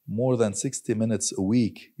lifting more than 60 minutes a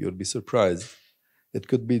week, you'll be surprised. It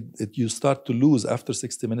could be that you start to lose after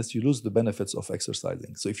 60 minutes, you lose the benefits of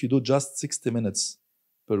exercising. So if you do just 60 minutes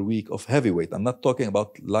per week of heavyweight, I'm not talking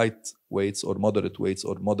about light weights or moderate weights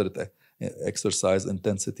or moderate exercise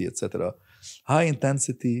intensity, etc. High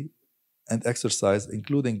intensity and exercise,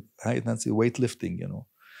 including high intensity weightlifting,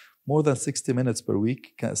 more than 60 minutes per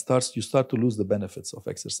week, you start to lose the benefits of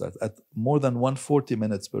exercise. At more than 140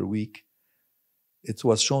 minutes per week, it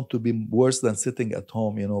was shown to be worse than sitting at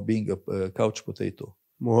home, being a couch potato.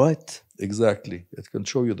 What? Exactly. It can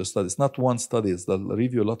show you the study. It's not one study. They'll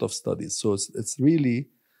review a lot of studies. So it's really,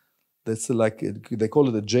 that's like, they call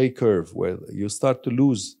it a J curve, where you start to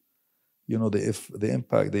lose the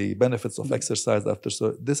impact, the benefits of exercise after.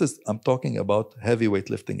 So I'm talking about heavyweight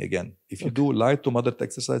lifting again. If you do light to moderate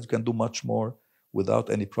exercise, you can do much more without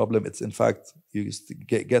any problem. It's in fact, you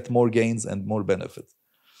get more gains and more benefit.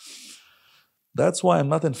 That's why I'm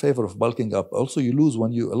not in favor of bulking up. Also, you lose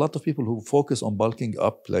a lot of people who focus on bulking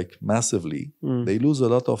up like massively, they lose a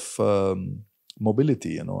lot of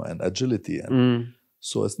mobility, and agility.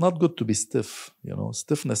 So it's not good to be stiff.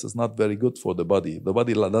 Stiffness is not very good for the body. The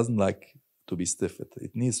body doesn't like to be stiff.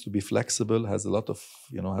 It needs to be flexible, has a lot of,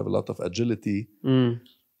 have a lot of agility.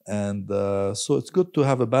 And so it's good to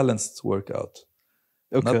have a balanced workout,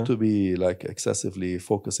 not to be like excessively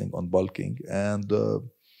focusing on bulking. And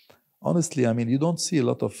honestly, I mean, you don't see a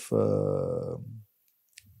lot of,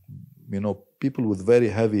 people with very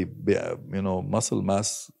heavy, muscle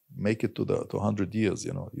mass make it to 100 years.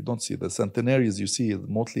 You don't see the centenaries. You see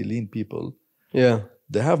mostly lean people. Yeah,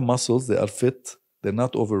 they have muscles. They are fit. They're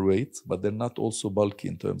not overweight, but they're not also bulky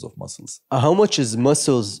in terms of muscles. How much is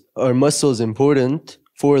muscles important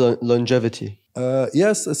for longevity?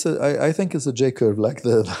 Yes, I think it's a J curve. Like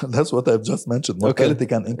that's what I've just mentioned. Mortality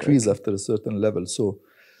can increase after a certain level. So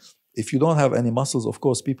if you don't have any muscles, of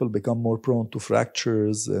course, people become more prone to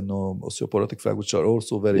fractures, osteoporotic fractures, which are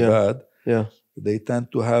also very bad. Yeah. They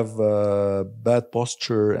tend to have bad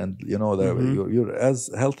posture, and you're as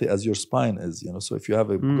healthy as your spine is. So if you have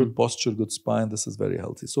a good posture, good spine, this is very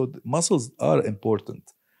healthy. So muscles are important.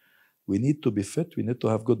 We need to be fit. We need to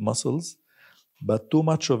have good muscles, but too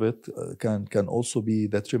much of it can also be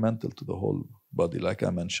detrimental to the whole body, like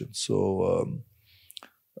I mentioned. So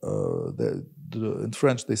in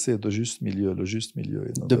French they say le juste milieu,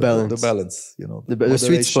 you know, The balance. the balance, you know, The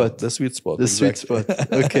sweet spot. The sweet spot. The exactly. sweet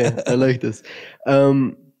spot. Okay, I like this.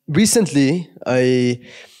 Recently,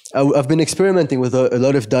 I've been experimenting with a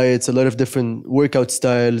lot of diets, a lot of different workout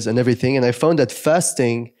styles and everything, and I found that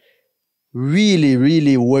fasting really,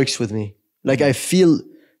 really works with me. Like I feel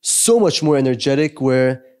so much more energetic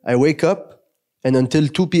where I wake up and until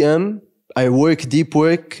 2 p.m. I work deep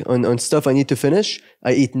work on stuff I need to finish.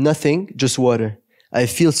 I eat nothing, just water. I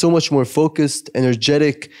feel so much more focused,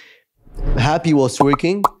 energetic, happy whilst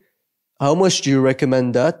working. How much do you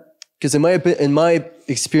recommend that? Because in my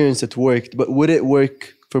experience, it worked, but would it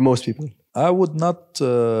work for most people? I would not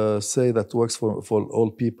say that works for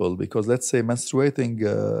all people, because let's say menstruating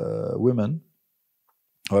women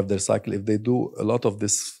who have their cycle, if they do a lot of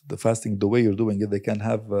the fasting the way you're doing it, they can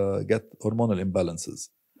get hormonal imbalances.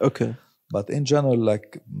 Okay. But in general,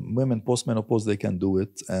 like women post-menopause, they can do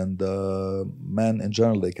it, and men in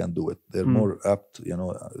general, they can do it. They're more apt, you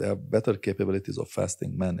know, they have better capabilities of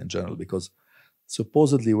fasting, men in general, because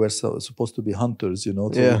supposedly we're supposed to be hunters, you know,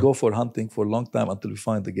 so we go for hunting for a long time until we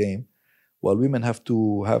find the game, while women have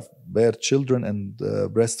to bear children and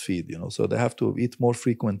breastfeed, you know, so they have to eat more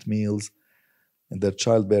frequent meals in their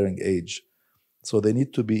childbearing age. So they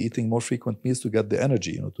need to be eating more frequent meals to get the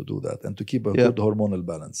energy, you know, to do that and to keep a good hormonal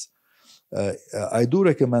balance. I do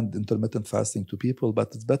recommend intermittent fasting to people,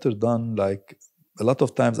 but it's better done like a lot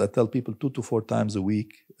of times I tell people 2 to 4 times a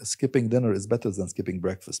week. Skipping dinner is better than skipping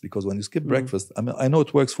breakfast, because when you skip breakfast, I mean, I know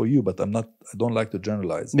it works for you, but I don't like to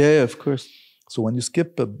generalize. Yeah, of course. So when you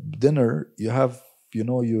skip dinner, you have, you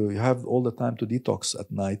know, you have all the time to detox at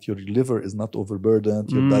night. Your liver is not overburdened.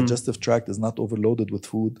 Your digestive tract is not overloaded with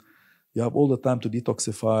food. You have all the time to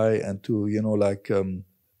detoxify and to, you know, like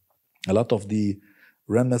a lot of the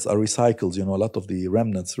remnants are recycled, you know, a lot of the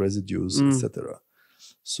remnants, residues, etc.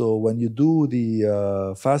 So when you do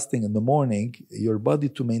the fasting in the morning, your body,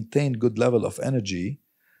 to maintain good level of energy,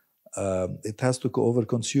 it has to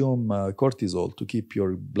overconsume cortisol to keep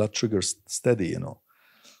your blood sugar steady, you know.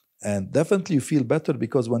 And definitely you feel better,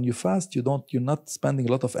 because when you fast, you're not spending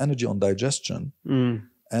a lot of energy on digestion.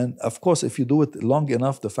 And of course, if you do it long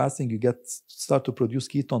enough, the fasting, you start to produce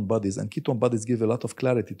ketone bodies, and ketone bodies give a lot of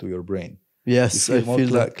clarity to your brain. Yes, you feel more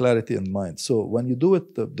that. clarity in mind. So when you do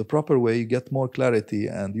it the proper way, you get more clarity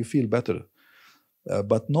and you feel better.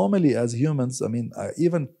 But normally, as humans, I mean, a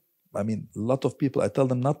lot of people, I tell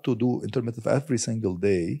them not to do intermittent every single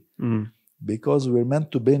day, because we're meant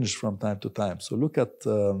to binge from time to time. So look at,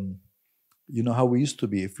 you know, how we used to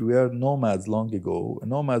be. If we were nomads long ago,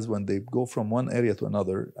 nomads, when they go from one area to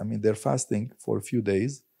another, I mean, they're fasting for a few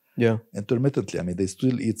days. Yeah, intermittently. I mean, they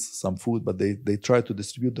still eat some food, but they try to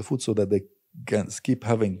distribute the food so that they can keep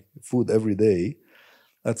having food every day.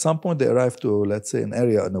 At some point, they arrive to, let's say, an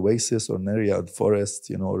oasis, or an area, a forest,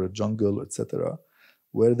 you know, or a jungle, etc.,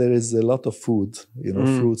 where there is a lot of food, you know,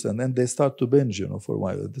 fruits, and then they start to binge, you know, for a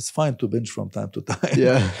while. It's fine to binge from time to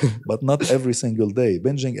time, but not every single day.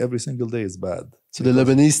 Binging every single day is bad. So the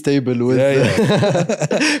Lebanese table with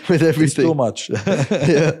with everything. It's too much.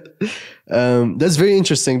 That's very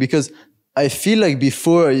interesting, because I feel like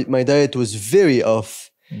before my diet was very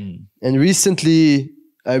off, and recently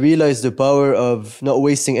I realized the power of not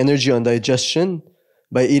wasting energy on digestion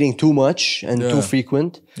by eating too much and too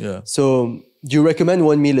frequent. So do you recommend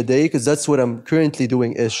 1 meal a day? Because that's what I'm currently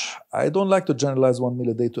doing-ish. I don't like to generalize 1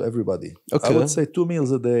 meal a day to everybody. I would say 2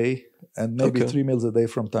 meals a day, and maybe 3 meals a day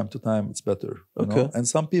from time to time. It's better. You know? And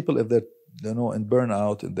some people, if they're, you know, in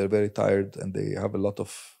burnout and they're very tired and they have a lot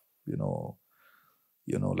of, you know,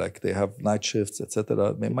 like they have night shifts,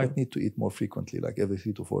 etc., they might need to eat more frequently, like every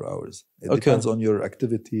 3 to 4 hours. It depends on your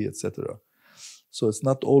activity, etc. So it's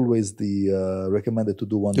not always recommended to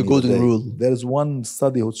do 1 meal a day. The golden rule. There's one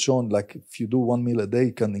study who's shown, like, if you do 1 meal a day,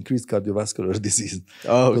 you can increase cardiovascular disease.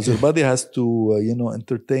 Because your body has to, you know,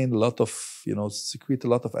 entertain a lot of, you know, secrete a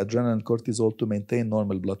lot of adrenaline and cortisol to maintain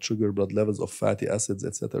normal blood sugar, blood levels of fatty acids,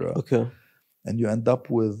 etc. And you end up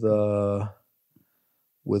with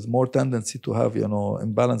more tendency to have, you know,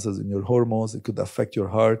 imbalances in your hormones. It could affect your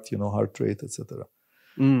heart, you know, heart rate, etc.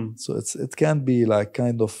 So it can be like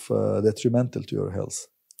kind of detrimental to your health.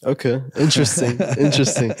 Okay, interesting.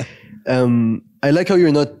 I like how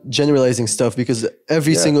you're not generalizing stuff, because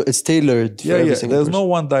every single, it's tailored for every single There's person. no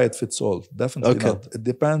one diet fits all. Definitely not. It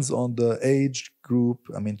depends on the age group.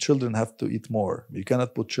 I mean, children have to eat more. You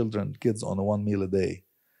cannot put kids on 1 meal a day.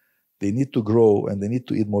 They need to grow and they need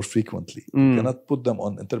to eat more frequently. You cannot put them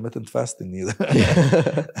on intermittent fasting either.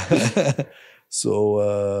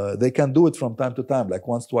 So they can do it from time to time, like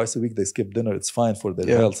once, twice a week they skip dinner. It's fine for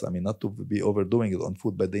their health. I mean, not to be overdoing it on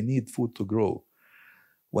food, but they need food to grow.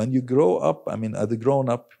 When you grow up, I mean, as a grown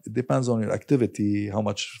up, it depends on your activity, how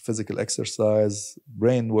much physical exercise,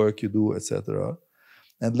 brain work you do, etc.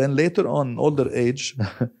 And then later on, older age,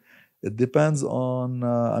 it depends on.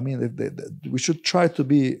 I mean, we should try to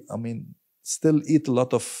be. I mean, still eat a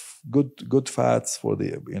lot of good fats for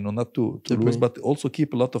the not to lose, but also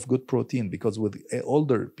keep a lot of good protein, because with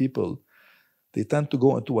older people, they tend to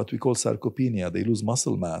go into what we call sarcopenia. They lose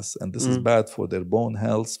muscle mass, and this is bad for their bone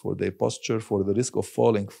health, for their posture, for the risk of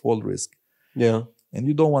falling, fall risk. Yeah. And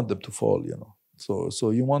you don't want them to fall,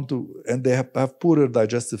 So you want to, and they have poorer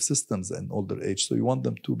digestive systems in older age. So you want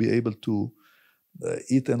them to be able to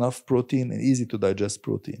eat enough protein and easy to digest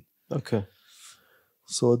protein. Okay.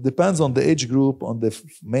 So it depends on the age group, on the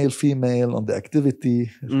male, female, on the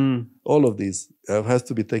activity. All of these has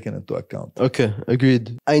to be taken into account. Okay,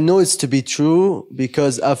 agreed. I know it's to be true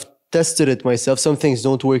because I've tested it myself. Some things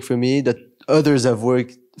don't work for me that others have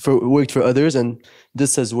worked for others, and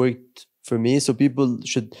this has worked for me. So people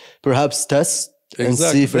should perhaps test and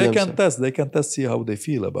see for themselves. They can test, see how they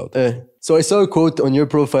feel about it. So I saw a quote on your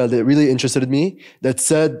profile that really interested me that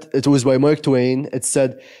said, it was by Mark Twain. It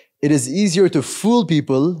said, "It is easier to fool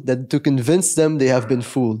people than to convince them they have been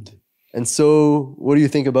fooled." And so, what do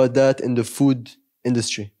you think about that in the food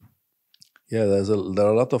industry? Yeah, there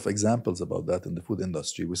are a lot of examples about that in the food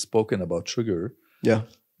industry. We've spoken about sugar. Yeah.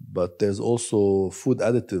 But there's also food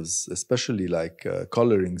additives, especially like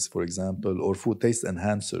colorings, for example, or food taste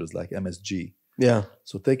enhancers like MSG. Yeah.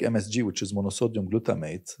 So take MSG, which is monosodium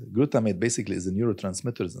glutamate. Glutamate basically is a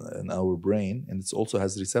neurotransmitter in our brain, and it also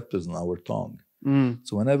has receptors in our tongue.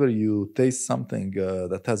 So whenever you taste something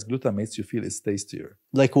that has glutamates, you feel it's tastier.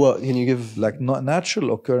 Like what? Can you give? Like natural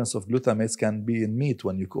occurrence of glutamates can be in meat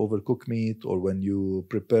when you overcook meat, or when you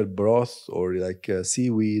prepare broth, or like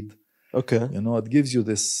seaweed. Okay. It gives you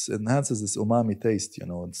this, enhances this umami taste,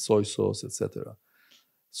 and soy sauce, etc.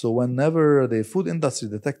 So whenever the food industry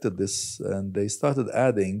detected this, and they started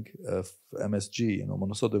adding MSG,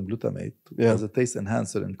 monosodium glutamate, as a taste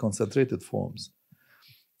enhancer in concentrated forms.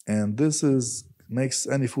 And this makes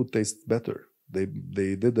any food taste better. They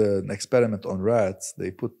did an experiment on rats.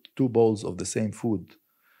 They put 2 bowls of the same food,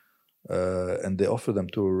 and they offer them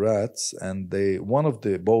to rats. And one of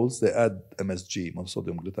the bowls, they add MSG,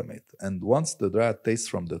 monosodium glutamate. And once the rat tastes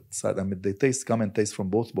from the side, I mean, they come and taste from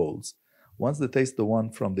both bowls. Once they taste the one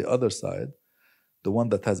from the other side, the one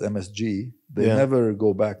that has MSG, they never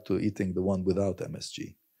go back to eating the one without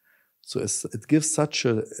MSG. So it gives such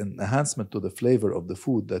an enhancement to the flavor of the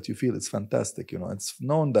food that you feel it's fantastic. It's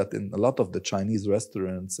known that in a lot of the Chinese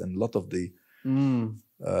restaurants and a lot of the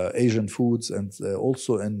Asian foods, and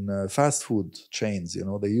also in fast food chains,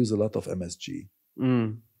 they use a lot of MSG.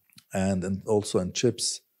 And also in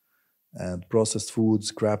chips and processed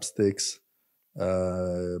foods, crab sticks,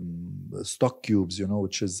 stock cubes,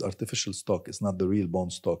 which is artificial stock. It's not the real bone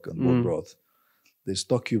stock and bone broth. The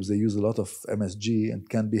stock cubes, they use a lot of MSG, and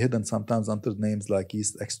can be hidden sometimes under names like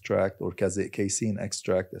yeast extract or casein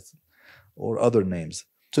extract, or other names.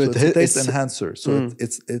 So it's a taste enhancer. So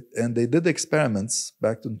and they did experiments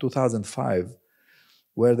back in 2005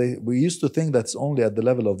 where we used to think that's only at the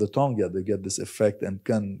level of the tongue they get this effect and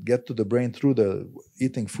can get to the brain through the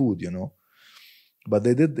eating food, But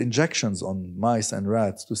they did injections on mice and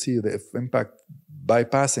rats to see the impact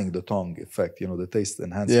bypassing the tongue effect, the taste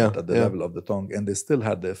enhancement at the level of the tongue, and they still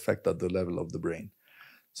had the effect at the level of the brain.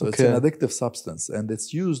 So it's an addictive substance, and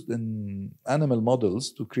it's used in animal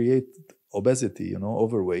models to create obesity,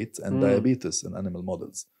 overweight, and diabetes in animal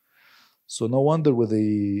models. So no wonder with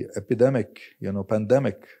the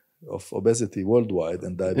pandemic of obesity worldwide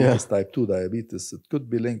and diabetes, type 2 diabetes, it could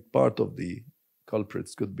be linked, part of the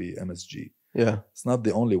culprits could be MSG. Yeah. It's not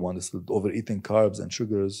the only one. It's overeating carbs and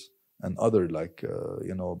sugars and other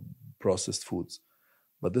processed foods.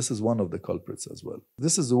 But this is one of the culprits as well.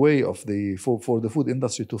 This is a way of for the food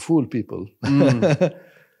industry to fool people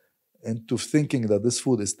into thinking that this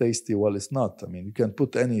food is tasty. Well, it's not. I mean, you can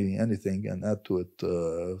put anything and add to it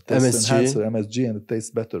taste enhancer, MSG, and it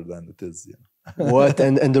tastes better than it is. What?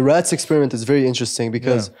 And the rats experiment is very interesting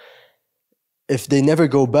because if they never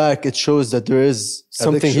go back, it shows that there is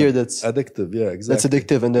something here that's addictive. Yeah, exactly. That's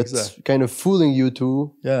addictive, and that's kind of fooling you to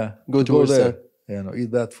go towards there. that.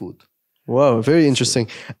 Eat that food. Wow, very interesting.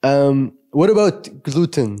 What about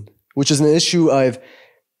gluten, which is an issue I've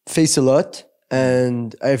faced a lot,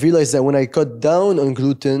 and I've realized that when I cut down on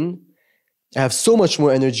gluten, I have so much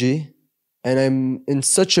more energy, and I'm in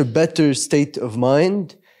such a better state of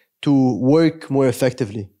mind to work more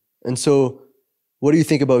effectively. And so, what do you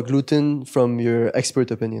think about gluten from your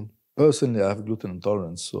expert opinion? Personally, I have gluten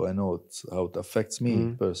intolerance, so I know how it affects me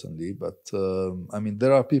personally. But I mean,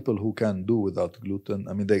 there are people who can do without gluten.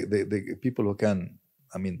 I mean, they people who can.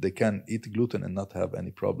 I mean, they can eat gluten and not have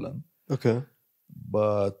any problem. Okay.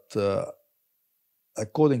 But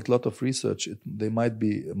according to a lot of research, they might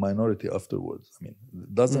be a minority afterwards. I mean,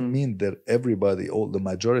 it doesn't mean that everybody, the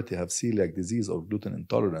majority, have celiac disease or gluten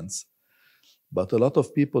intolerance. But a lot of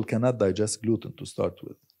people cannot digest gluten to start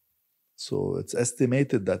with. So it's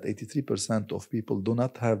estimated that 83% of people do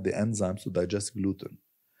not have the enzymes to digest gluten.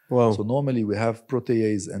 Wow. So normally we have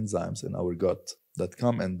protease enzymes in our gut that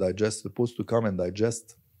come and digest, supposed to come and digest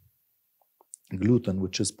gluten,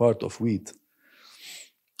 which is part of wheat.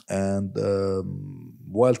 And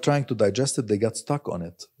while trying to digest it, they got stuck on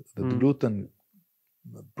it. The gluten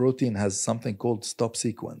protein has something called stop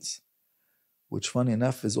sequence, which funny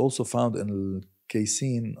enough is also found in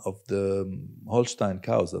casein of the Holstein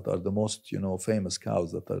cows that are the most, famous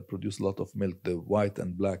cows that produce a lot of milk, the white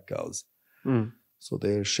and black cows. So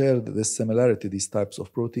they share this similarity, these types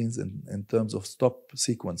of proteins in terms of stop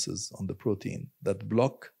sequences on the protein that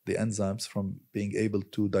block the enzymes from being able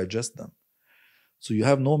to digest them. So you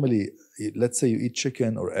have normally, let's say you eat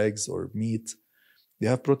chicken or eggs or meat, you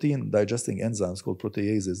have protein digesting enzymes called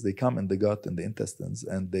proteases. They come in the gut and the intestines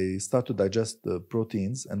and they start to digest the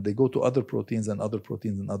proteins and they go to other proteins and other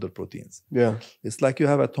proteins and other proteins. Yeah. It's like you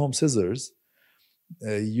have at home scissors.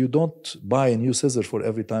 You don't buy a new scissor for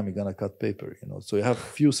every time you're going to cut paper, So you have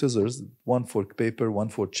a few scissors, one for paper, one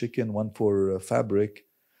for chicken, one for fabric.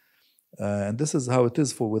 And this is how it is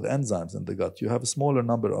with enzymes in the gut. You have a smaller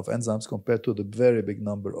number of enzymes compared to the very big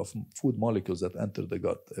number of food molecules that enter the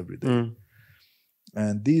gut every day.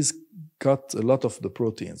 And these cut a lot of the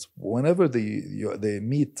proteins. Whenever they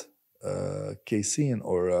meet casein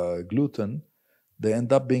or gluten, they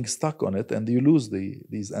end up being stuck on it, and you lose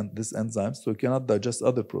these enzymes, so you cannot digest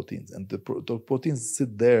other proteins. And the proteins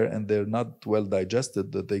sit there, and they're not well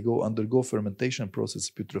digested. That they undergo fermentation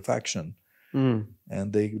process, putrefaction,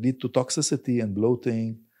 and they lead to toxicity and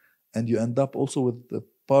bloating, and you end up also with the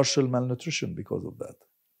partial malnutrition because of that.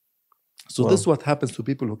 So this is what happens to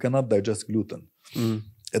people who cannot digest gluten.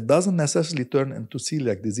 It doesn't necessarily turn into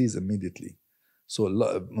celiac disease immediately. So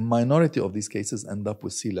a minority of these cases end up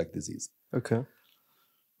with celiac disease. Okay.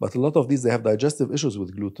 But a lot of these, they have digestive issues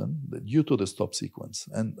with gluten due to the stop sequence.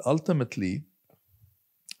 And ultimately,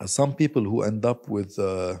 some people who end up with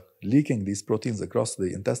leaking these proteins across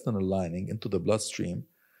the intestinal lining into the bloodstream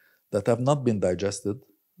that have not been digested,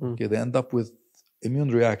 okay, they end up with immune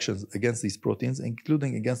reactions against these proteins,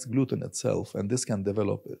 including against gluten itself. And this can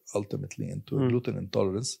develop ultimately into a gluten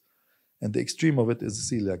intolerance. And the extreme of it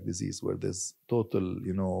is celiac disease, where there's total,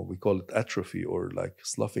 we call it atrophy, or like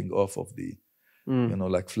sloughing off of the,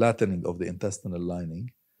 like flattening of the intestinal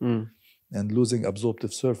lining and losing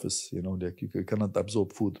absorptive surface, like you cannot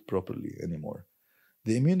absorb food properly anymore.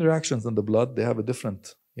 The immune reactions in the blood, they have a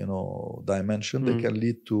different, dimension. They can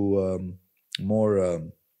lead to more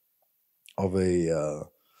of a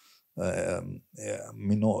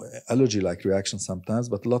allergy-like reaction sometimes,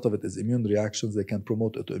 but a lot of it is immune reactions. They can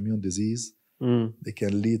promote autoimmune disease. They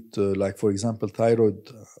can lead to, like, for example,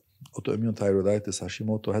 autoimmune thyroiditis,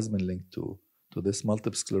 Hashimoto, has been linked to this.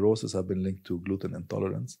 Multiple sclerosis have been linked to gluten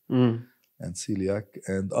intolerance and celiac,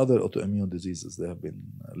 and other autoimmune diseases, they have been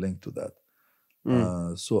linked to that.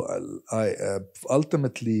 So I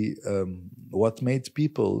ultimately, what made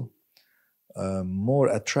people more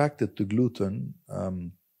attracted to gluten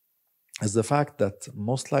is the fact that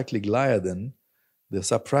most likely gliadin, the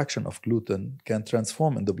subfraction of gluten, can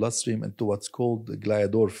transform in the bloodstream into what's called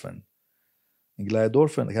gliadorphin. And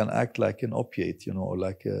gliadorphin can act like an opiate, or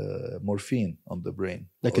like a morphine on the brain,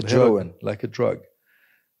 like a heroin, drug. Like a drug.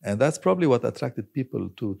 And that's probably what attracted people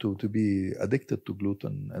to be addicted to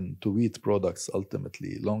gluten and to wheat products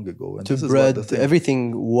ultimately long ago. And to bread,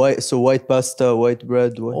 everything white, so white pasta, white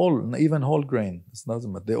bread, even whole grain. It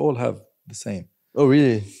doesn't matter. They all have the same. Oh,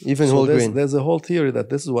 really? Even whole grain? There's a whole theory that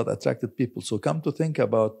this is what attracted people. So come to think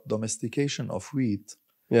about domestication of wheat.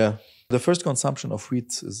 Yeah. The first consumption of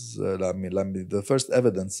wheat is, the first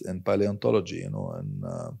evidence in paleontology, and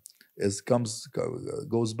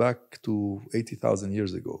goes back to 80,000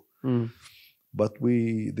 years ago. But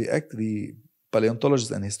the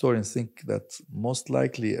paleontologists and historians think that most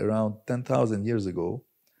likely around 10,000 years ago,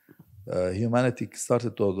 humanity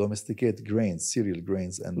started to domesticate grains, cereal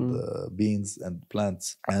grains, and beans and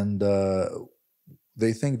plants. And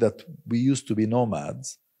they think that we used to be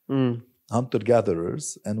nomads,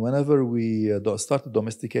 hunter-gatherers. And whenever we started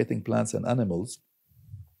domesticating plants and animals,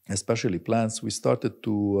 especially plants, we started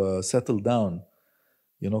to settle down,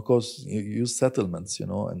 because you use settlements,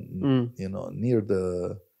 and near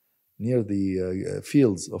near the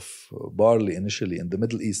fields of barley initially in the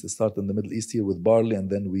Middle East. They start in the Middle East here with barley and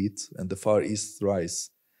then wheat, and the Far East rice.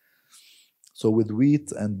 So with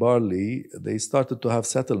wheat and barley, they started to have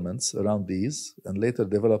settlements around these and later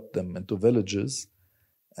developed them into villages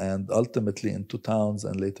and ultimately into towns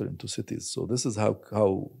and later into cities. So this is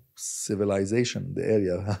how civilization in the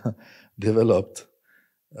area developed,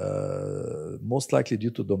 most likely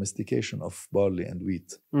due to domestication of barley and wheat.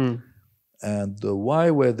 And why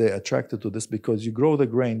were they attracted to this? Because you grow the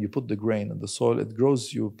grain, you put the grain in the soil, it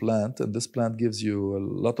grows you a plant, and this plant gives you a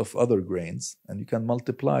lot of other grains, and you can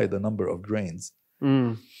multiply the number of grains.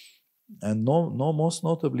 And most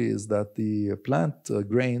notably is that the plant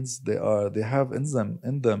grains, they have in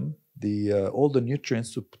them all the nutrients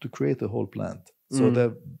to create a whole plant. So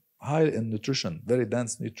they're high in nutrition, very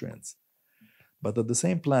dense nutrients. But at the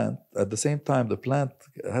same time, the plant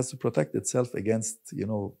has to protect itself against,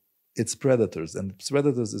 its predators. And its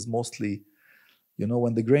predators is mostly,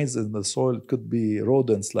 when the grains in the soil, it could be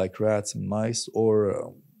rodents like rats and mice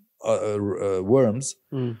or worms.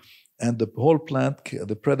 And the whole plant,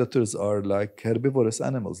 the predators are like herbivorous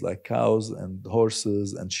animals like cows and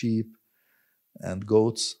horses and sheep and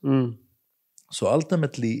goats. So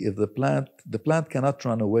ultimately, if the plant cannot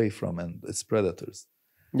run away from its predators.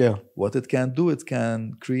 Yeah. What it can do, it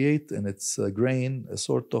can create in its grain a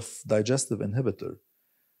sort of digestive inhibitor.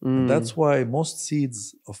 And that's why most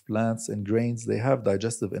seeds of plants and grains, they have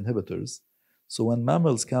digestive inhibitors. So when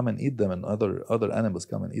mammals come and eat them and other animals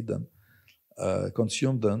come and eat them,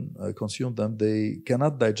 consume them, they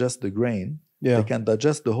cannot digest the grain. Yeah. They can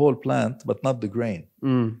digest the whole plant, but not the grain.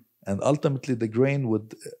 And ultimately the grain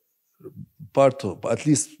would, at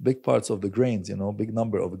least big parts of the grains, big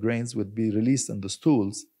number of grains would be released in the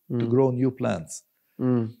stools to grow new plants.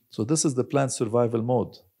 So this is the plant survival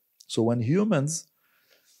mode. So when humans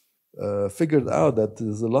figured out that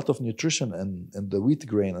there's a lot of nutrition in the wheat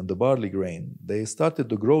grain and the barley grain, they started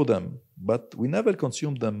to grow them, but we never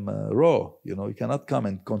consumed them raw. You cannot come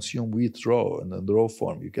and consume wheat raw in the raw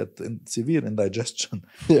form. You get severe indigestion.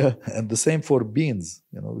 Yeah. And the same for beans.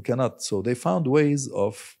 We cannot. So they found ways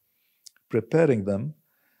of preparing them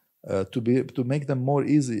to make them more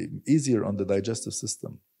easier on the digestive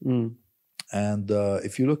system. And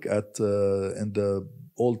if you look at in the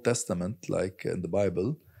Old Testament, like in the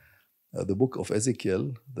Bible, the book of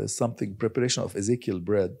Ezekiel, there's something, preparation of Ezekiel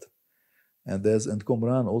bread. And there's in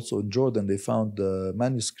Qumran, also in Jordan, they found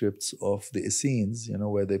manuscripts of the Essenes,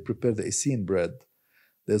 where they prepare the Essene bread.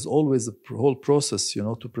 There's always a whole process,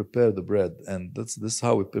 to prepare the bread. And this is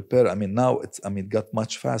how we prepare. Now it got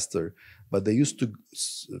much faster, but they used to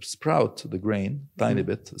sprout the grain tiny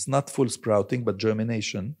bit. It's not full sprouting, but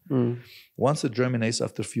germination. Once it germinates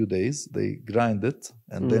after a few days, they grind it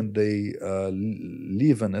and then they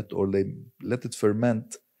leaven it, or they let it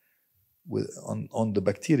ferment on the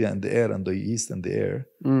bacteria in the air and the yeast in the air.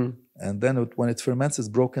 And then when it ferments, it's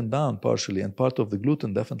broken down partially, and part of the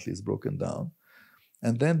gluten definitely is broken down.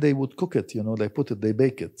 And then they would cook it, they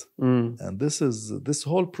bake it. And this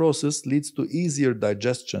whole process leads to easier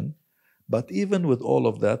digestion. But even with all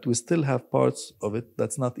of that, we still have parts of it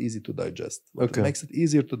that's not easy to digest. What makes it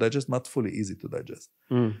easier to digest, not fully easy to digest.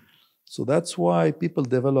 So that's why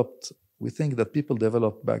we think that people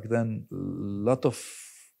developed back then a lot of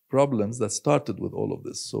problems that started with all of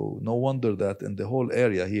this. So no wonder that in the whole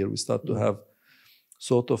area here, we start to have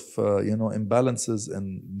sort of, imbalances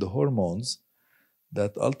in the hormones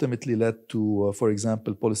that ultimately led to, for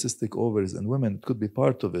example, polycystic ovaries in women. It could be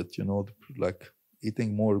part of it, like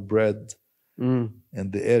eating more bread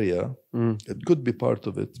in the area. It could be part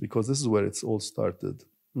of it, because this is where it's all started.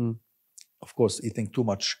 Of course, eating too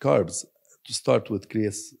much carbs to start with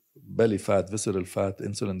creates belly fat, visceral fat,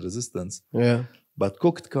 insulin resistance. Yeah. But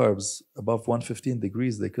cooked carbs above 115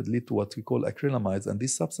 degrees, they could lead to what we call acrylamides. And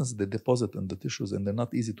these substances, they deposit in the tissues, and they're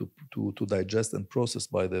not easy to digest and process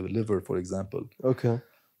by the liver, for example. Okay.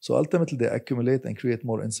 So ultimately, they accumulate and create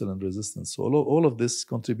more insulin resistance. So all of this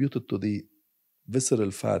contributed to the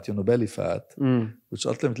visceral fat, belly fat, which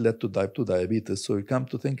ultimately led to type 2 diabetes. So you come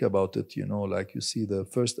to think about it, like you see the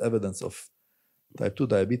first evidence of type 2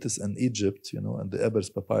 diabetes in Egypt, and the Ebers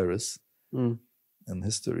papyrus in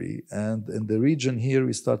history. And in the region here,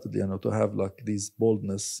 we started, to have like these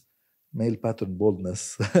baldness, male pattern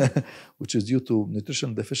baldness, which is due to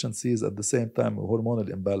nutrition deficiencies, at the same time hormonal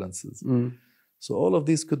imbalances. So all of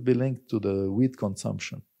these could be linked to the wheat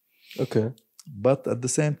consumption. Okay. But at the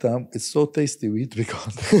same time, it's so tasty wheat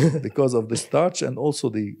because of the starch, and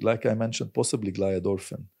also like I mentioned, possibly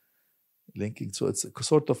gliadorphin linking. So it's a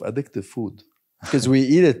sort of addictive food. Because we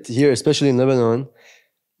eat it here, especially in Lebanon,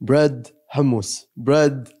 bread, hummus,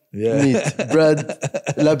 bread, Yeah. meat, bread,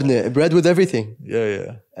 labne, bread with everything.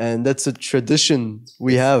 Yeah. And that's a tradition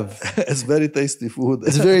we have. It's very tasty food.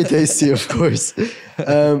 It's very tasty, of course.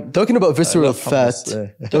 Talking about visceral love fat,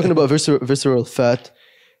 hummus, talking about visceral fat,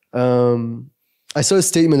 I saw a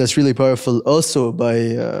statement that's really powerful also by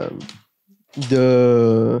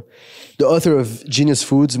the author of Genius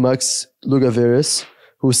Foods, Max Lugaveris,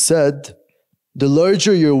 who said, the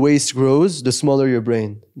larger your waist grows, the smaller your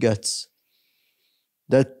brain gets.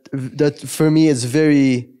 That for me is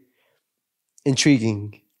very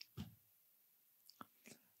intriguing.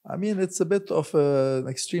 I mean, it's a bit of an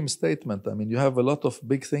extreme statement. I mean, you have a lot of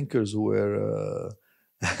big thinkers who were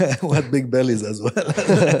who had big bellies as well.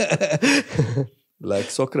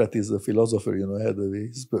 Like Socrates, the philosopher, had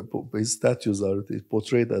his statues are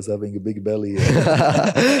portrayed as having a big belly.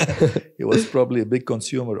 He was probably a big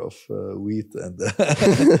consumer of wheat, and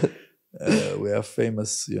we have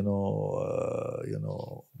famous,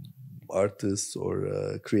 artists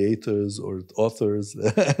or creators or authors.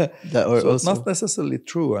 That are So it's also not necessarily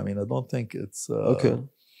true. I mean, I don't think it's okay.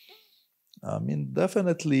 I mean,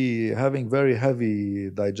 definitely having very heavy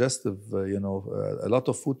digestive, a lot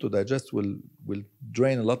of food to digest will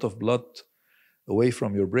drain a lot of blood away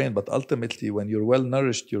from your brain. But ultimately, when you're well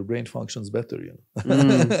nourished, your brain functions better.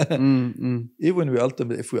 Even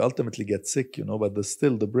if we ultimately get sick, but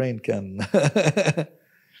still the brain can.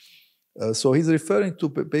 So he's referring to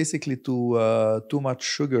basically to too much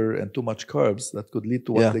sugar and too much carbs that could lead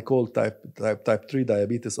to what they call type 3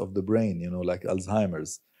 diabetes of the brain, like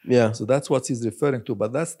Alzheimer's. Yeah. So that's what he's referring to.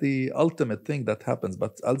 But that's the ultimate thing that happens.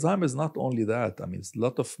 But Alzheimer's is not only that. I mean, it's a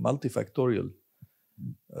lot of multifactorial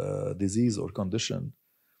disease or condition.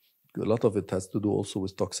 A lot of it has to do also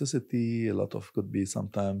with toxicity. A lot of could be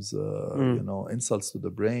sometimes, insults to the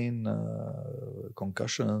brain,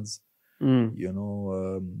 concussions.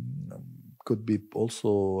 Could be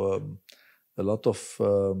also a lot of,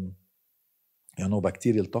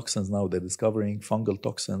 bacterial toxins now they're discovering. Fungal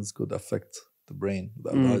toxins could affect the brain.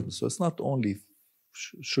 So it's not only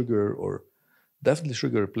sugar, or definitely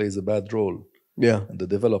sugar plays a bad role in the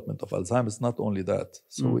development of Alzheimer's. Not only that.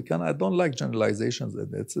 So I don't like generalizations.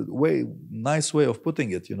 It's a nice way of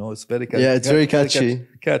putting it. It's very it's very catchy.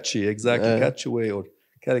 Catchy, exactly. Catchy way, or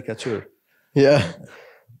caricature. Yeah.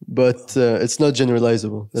 But it's not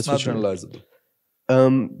generalizable. That's not generalizable.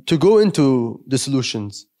 To go into the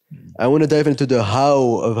solutions, I want to dive into the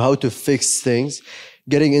how to fix things,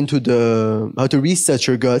 getting into how to reset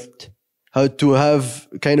your gut, how to have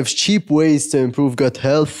kind of cheap ways to improve gut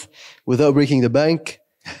health without breaking the bank.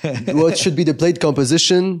 What should be the plate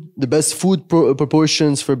composition, the best food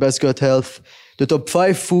proportions for best gut health, the top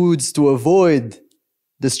 5 foods to avoid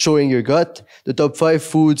destroying your gut, the top 5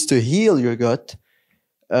 foods to heal your gut.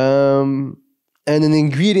 And an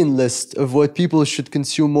ingredient list of what people should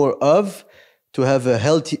consume more of to have a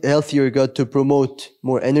healthier gut, to promote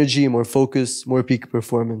more energy, more focus, more peak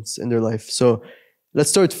performance in their life. So let's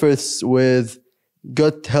start first with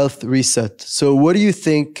gut health reset. So what do you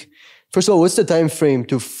think, first of all, what's the time frame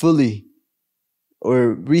to fully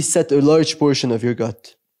or reset a large portion of your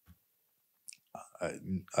gut?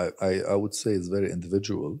 I would say it's very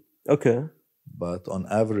individual. Okay. But on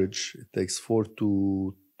average, it takes 4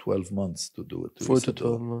 to 12 months to do it. 4 to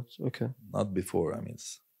 12 months, okay. Not before, I mean.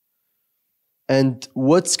 And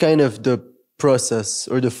what's kind of the process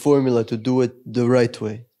or the formula to do it the right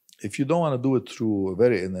way? If you don't want to do it through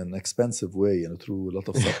in an expensive way, through a lot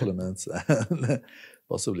of supplements and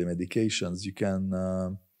possibly medications, you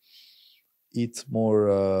can eat more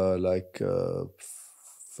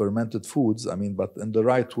fermented foods. I mean, but in the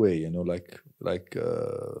right way, like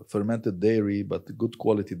fermented dairy, but good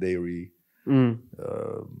quality dairy.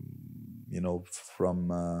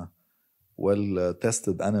 From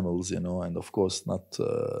well-tested animals, and of course not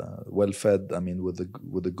well-fed. I mean,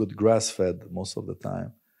 with a good grass-fed most of the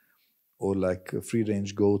time, or like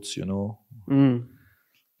free-range goats.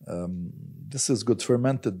 This is good.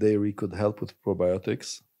 Fermented dairy could help with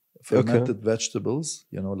probiotics. Fermented vegetables,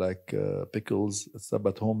 like pickles, stuff,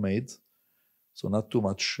 but homemade. So not too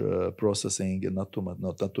much processing and not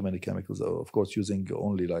too many chemicals. Of course, using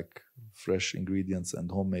only like fresh ingredients and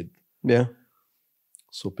homemade. Yeah.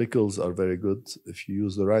 So pickles are very good if you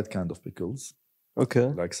use the right kind of pickles. Okay.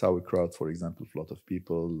 Like sauerkraut, for example, for a lot of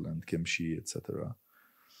people, and kimchi, etc.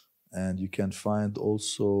 And you can find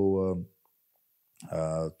also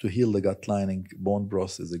to heal the gut lining, bone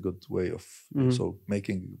broth is a good way of so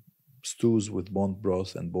making stews with bone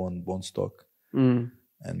broth and bone stock.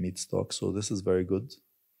 And meat stock. So this is very good.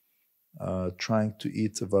 Trying to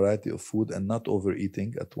eat a variety of food and not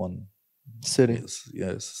overeating at one sitting.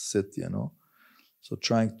 Yes, sit. So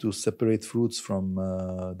trying to separate fruits from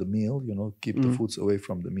the meal, you know, keep the fruits away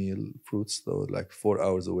from the meal, fruits though, like 4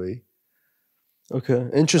 hours away. Okay,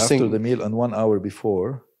 interesting. After the meal and 1 hour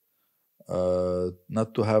before,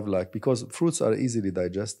 not to have like, because fruits are easily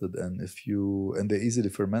digested and they're easily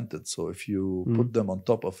fermented. So if you put them on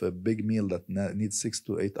top of a big meal that needs 6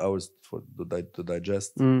 to 8 hours to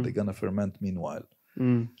digest, they're gonna ferment meanwhile.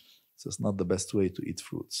 So it's not the best way to eat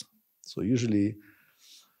fruits. So usually,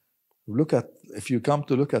 if you come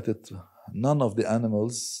to look at it, none of the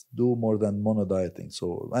animals do more than monodieting.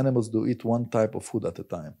 So animals do eat one type of food at a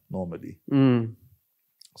time normally.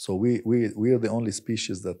 So we are the only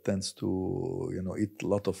species that tends to, you know, eat a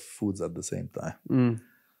lot of foods at the same time.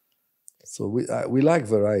 So we like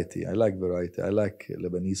variety. I like variety. I like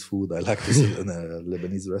Lebanese food. I like to sit in a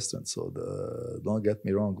Lebanese restaurant. So don't get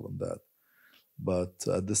me wrong on that. But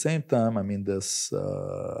at the same time, I mean, this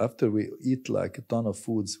after we eat like a ton of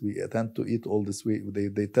foods, we tend to eat all this.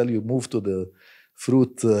 They tell you move to the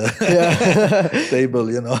fruit table,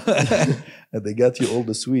 you know, and they get you all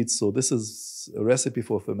the sweets. So this is a recipe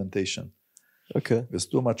for fermentation. Okay. There's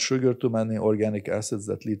too much sugar, too many organic acids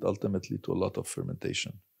that lead ultimately to a lot of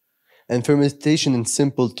fermentation. And fermentation in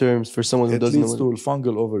simple terms for someone who doesn't know. It leads to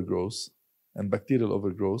fungal overgrowth and bacterial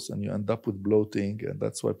overgrowth, and you end up with bloating, and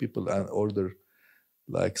that's why people order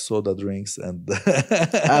like soda drinks and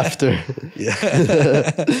after.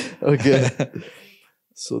 Yeah. Okay.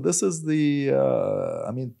 So this is the,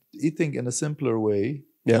 I mean, eating in a simpler way.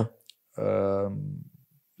 Yeah.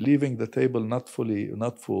 Leaving the table not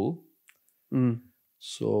full.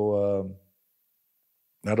 So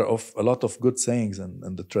there are a lot of good sayings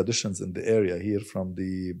and the traditions in the area here from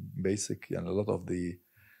the basic, and a lot of the,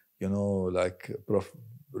 you know, like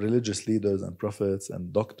religious leaders and prophets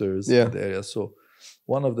and doctors in the area. So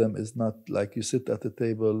one of them is not like you sit at the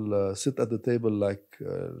table like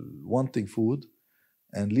wanting food,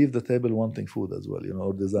 and leave the table wanting food as well, you know,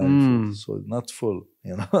 or desiring food. So not full,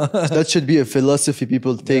 you know. So that should be a philosophy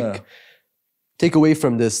people take away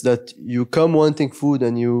from this, that you come wanting food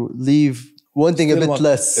and you leave wanting still a bit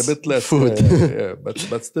less food. Yeah.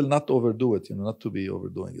 But still not overdo it, you know, not to be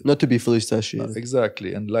overdoing it. Not to be fully satiated. No,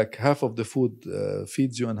 exactly. And like half of the food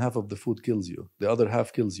feeds you and half of the food kills you. The other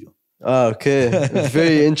half kills you. Ah, okay.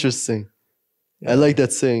 Very interesting. Yeah. I like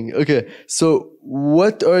that saying. Okay. So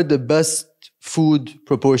what are the best food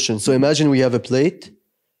proportions? So imagine we have a plate,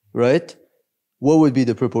 right? What would be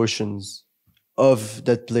the proportions of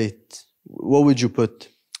that plate? What would you put?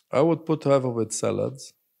 I would put half of it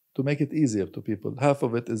salads to make it easier to people. Half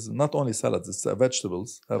of it is not only salads, it's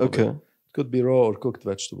vegetables. Okay. It could be raw or cooked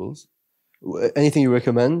vegetables. Anything you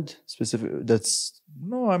recommend specific?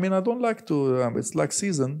 No, I mean, I don't like to, it's like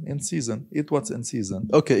in season. Eat what's in season.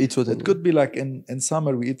 Okay, eat what's in season. It could be like in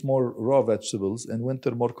summer, we eat more raw vegetables. In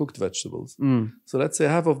winter, more cooked vegetables. So let's say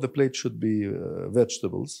half of the plate should be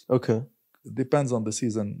vegetables. Okay. It depends on the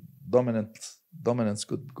season. Dominance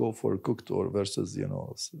could go for cooked or versus, you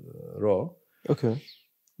know, raw. Okay.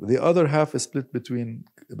 The other half is split between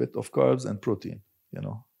a bit of carbs and protein, you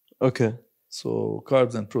know. Okay. So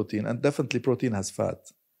carbs and protein, and definitely protein has fat.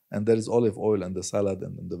 And there is olive oil in the salad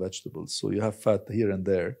and in the vegetables. So you have fat here and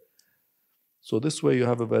there. So this way you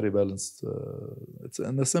have a very balanced, it's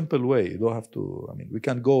in a simple way. You don't have to, I mean, we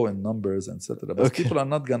can go in numbers, etc. But people are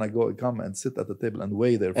not going to come and sit at the table and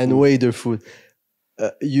weigh their food.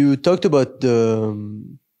 You talked about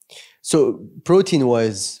so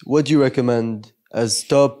protein-wise, what do you recommend as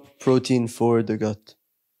top protein for the gut?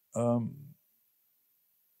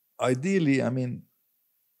 Ideally, I mean,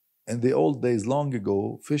 in the old days, long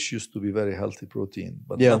ago, fish used to be very healthy protein,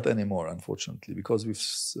 but not anymore, unfortunately, because we've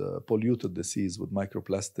polluted the seas with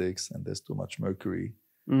microplastics and there's too much mercury.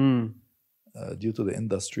 Due to the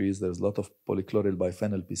industries, there's a lot of polychloryl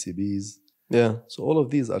biphenyl PCBs. Yeah. So all of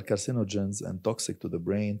these are carcinogens and toxic to the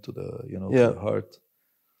brain, to the, you know, to the heart.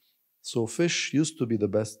 So fish used to be the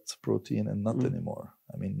best protein and not anymore.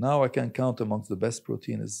 I mean, now I can count amongst the best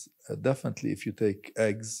protein is definitely if you take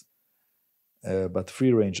eggs, but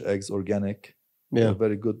free-range eggs, organic. They're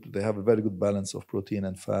very good. They have a very good balance of protein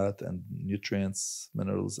and fat and nutrients,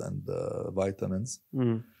 minerals, and vitamins.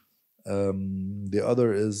 The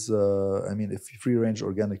other is, I mean, if free-range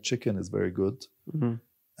organic chicken is very good.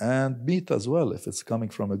 And meat as well, if it's coming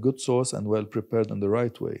from a good source and well prepared in the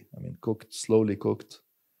right way. I mean, cooked, slowly cooked,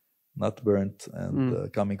 not burnt,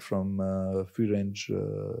 and coming from free-range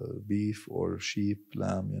beef or sheep,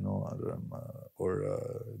 lamb, you know, or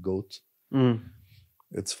goat.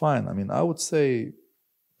 It's fine. I mean, I would say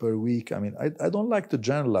per week, I mean, I don't like to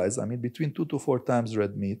generalize. I mean, between 2 to 4 times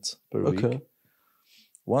red meat per week.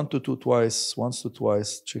 Once to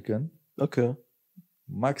twice chicken. Okay.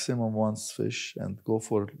 maximum once fish, and go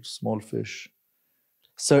for small fish,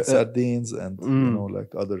 So, sardines, and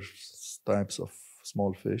like other types of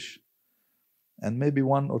small fish. And maybe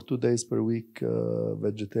 1 or 2 days per week,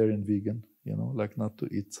 vegetarian, vegan, like not to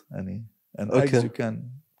eat any. And eggs you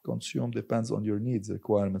can consume, depends on your needs,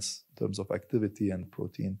 requirements in terms of activity and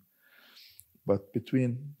protein. But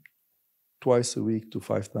between twice a week to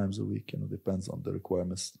 5 times a week, depends on the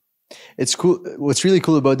requirements. It's cool. What's really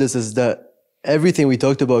cool about this is that everything we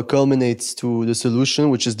talked about culminates to the solution,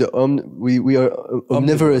 which is we are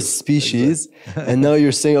omnivorous species. Exactly. And now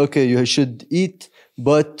you're saying, okay, you should eat,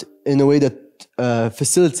 but in a way that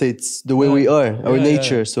facilitates the way we are, our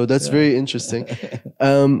nature. So that's very interesting.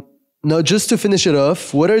 Now, just to finish it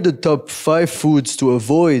off, what are the top 5 foods to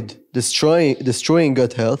avoid destroying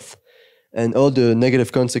gut health and all the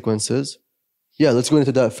negative consequences? Yeah, let's go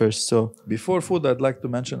into that first. So before food, I'd like to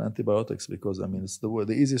mention antibiotics, because it's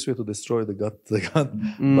the easiest way to destroy the gut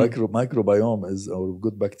microbiome or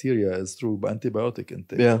good bacteria is through antibiotic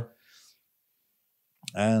intake. Yeah.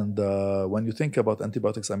 And when you think about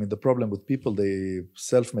antibiotics, the problem with people, they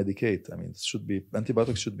self-medicate.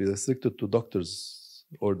 Antibiotics should be restricted to doctors'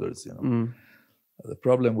 orders. The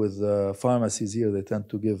problem with pharmacies here, they tend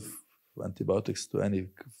to give antibiotics to any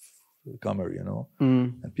comer,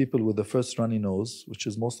 and people with the first runny nose, which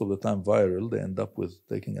is most of the time viral, they end up with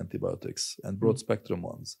taking antibiotics, and broad spectrum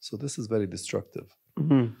ones. So this is very destructive.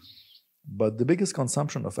 But the biggest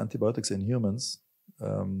consumption of antibiotics in humans,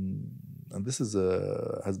 and this is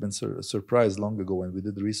has been a surprise long ago when we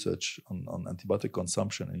did research on antibiotic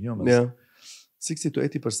consumption in humans. 60 to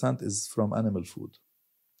 80% is from animal food.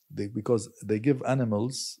 Because they give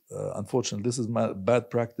animals, unfortunately, this is bad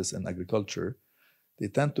practice in agriculture. They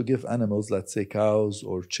tend to give animals, let's say cows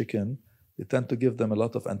or chicken, they tend to give them a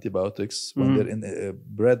lot of antibiotics when they're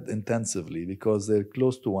bred intensively, because they're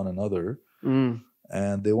close to one another.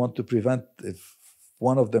 And they want to prevent, if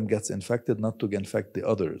one of them gets infected, not to infect the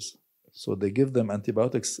others. So they give them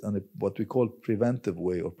antibiotics in what we call preventive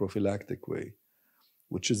way or prophylactic way,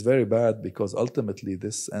 which is very bad, because ultimately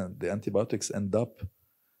the antibiotics end up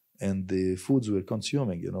in the foods we're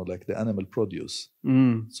consuming, like the animal produce.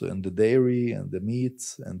 So in the dairy and the meat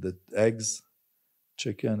and the eggs,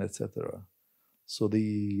 chicken, etc. So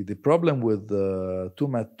the problem with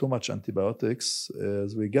too much antibiotics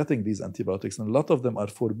is we're getting these antibiotics, and a lot of them are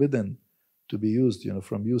forbidden to be used,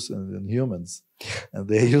 from use in humans, and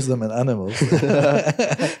they use them in animals.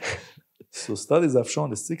 So studies have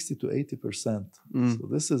shown it's 60 to 80%. So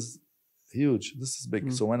this is huge. This is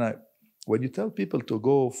big. So when you tell people to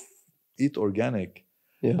go eat organic,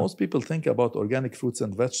 most people think about organic fruits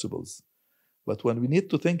and vegetables. But when we need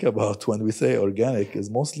to think about when we say organic is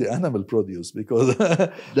mostly animal produce, because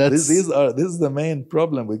this is the main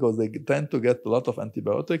problem, because they tend to get a lot of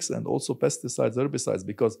antibiotics and also pesticides, herbicides,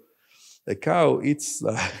 because a cow eats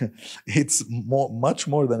much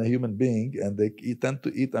more than a human being, and they tend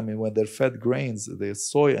to eat, when they're fed grains, there's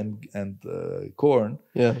soy and corn,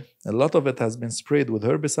 a lot of it has been sprayed with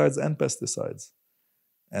herbicides and pesticides,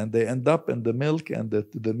 and they end up in the milk and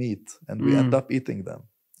the meat, and we end up eating them.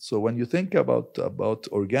 So when you think about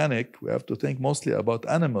organic, we have to think mostly about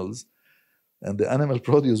animals and the animal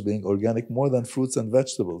produce being organic more than fruits and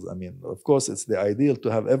vegetables. Of course, it's the ideal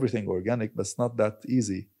to have everything organic, but it's not that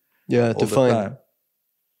easy. To find. Time.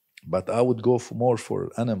 But I would go more for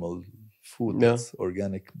animal food that's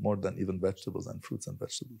organic more than even vegetables and fruits and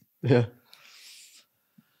vegetables.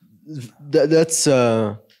 That's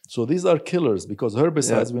so these are killers, because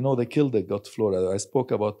herbicides, we know they kill the gut flora. I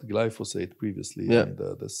spoke about glyphosate previously.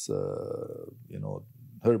 This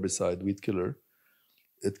herbicide, weed killer,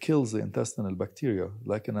 it kills the intestinal bacteria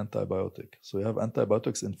like an antibiotic. So you have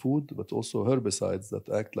antibiotics in food, but also herbicides that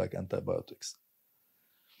act like antibiotics.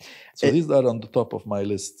 So these are on the top of my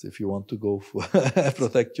list if you want to go for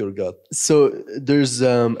protect your gut. So there's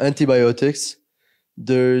antibiotics,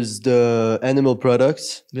 there's the animal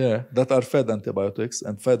products. That are fed antibiotics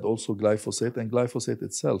and fed also glyphosate, and glyphosate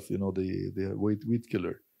itself, the weed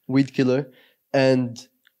killer. Weed killer. And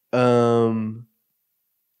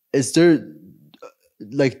is there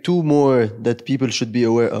like 2 more that people should be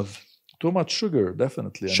aware of? Too much sugar,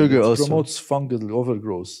 definitely. Sugar also promotes fungal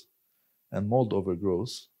overgrowth and mold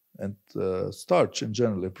overgrowth, and starch in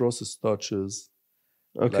general, processed starches,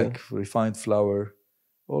 like refined flour.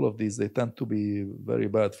 All of these, they tend to be very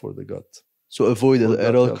bad for the gut. So avoid it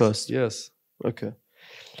at all costs. Yes. Okay.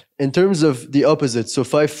 In terms of the opposite, so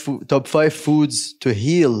top 5 foods to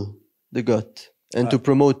heal the gut and to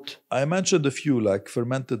promote. I mentioned a few, like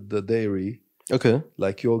fermented dairy. Okay.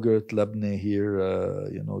 like yogurt, labne here,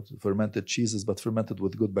 fermented cheeses, but fermented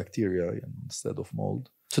with good bacteria instead of mold.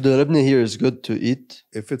 So the labne here is good to eat.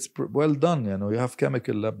 If it's well done, you have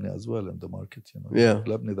chemical labne as well in the market. Yeah.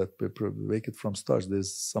 Labne that make it from starch.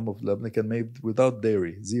 There's some of labne can made without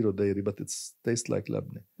dairy, zero dairy, but it tastes like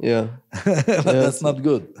labne. Yeah. But that's not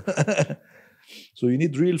good. So you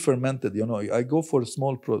need real fermented. I go for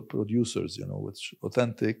small producers. Which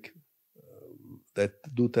authentic that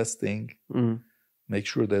do testing, make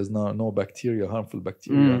sure there's no bacteria, harmful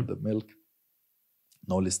bacteria in the milk,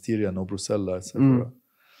 no listeria, no brucella, etc.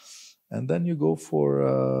 And then you go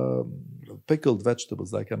for pickled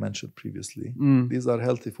vegetables, like I mentioned previously. These are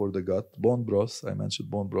healthy for the gut. Bone broth, I mentioned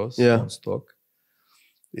bone broth, bone stock.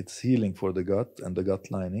 It's healing for the gut and the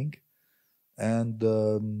gut lining. And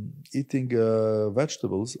eating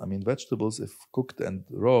vegetables, vegetables, if cooked and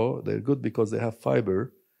raw, they're good because they have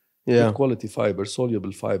fiber, good quality fiber,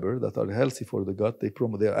 soluble fiber that are healthy for the gut. They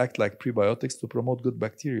act like prebiotics to promote good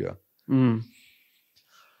bacteria.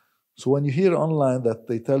 So when you hear online that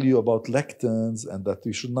they tell you about lectins and that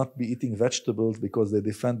you should not be eating vegetables because they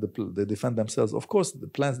defend themselves, of course the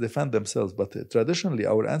plants defend themselves, but traditionally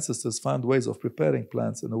our ancestors found ways of preparing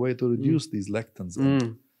plants in a way to reduce these lectins.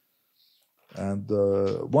 And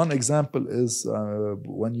one example is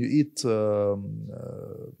when you eat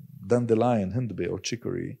dandelion, hindbay, or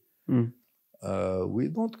chicory, we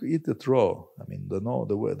don't eat it raw.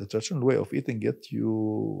 The traditional way of eating it,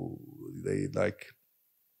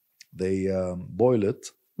 they boil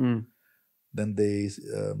it, then they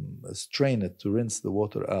strain it to rinse the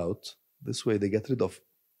water out. This way they get rid of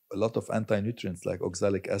a lot of anti-nutrients like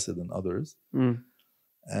oxalic acid and others.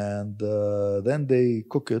 And then they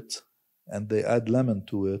cook it and they add lemon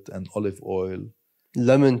to it and olive oil.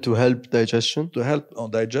 Lemon to help digestion? To help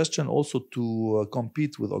on digestion, also to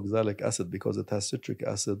compete with oxalic acid because it has citric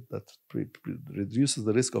acid that reduces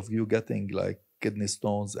the risk of you getting like kidney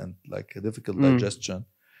stones and like a difficult digestion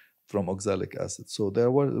from oxalic acid. So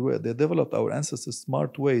they developed, our ancestors,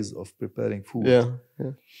 smart ways of preparing food.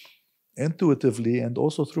 Intuitively and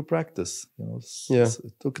also through practice.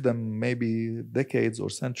 It took them maybe decades or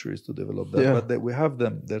centuries to develop that, but we have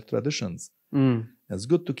their traditions. It's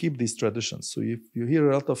good to keep these traditions. So if you hear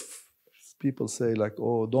a lot of people say like,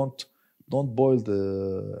 oh, don't boil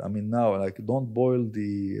don't boil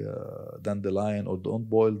the dandelion or don't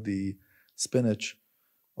boil the spinach.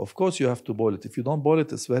 Of course you have to boil it. If you don't boil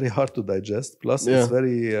it, it's very hard to digest. Plus it's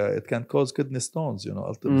very, it can cause kidney stones,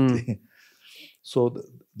 ultimately. So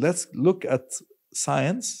let's look at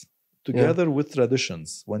science together with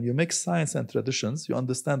traditions. When you mix science and traditions, you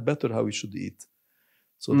understand better how we should eat.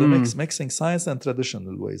 So mixing science and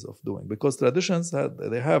traditional ways of doing, because traditions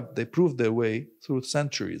they proved their way through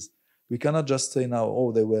centuries. We cannot just say now,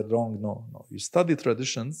 oh, they were wrong. No. You study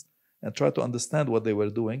traditions and try to understand what they were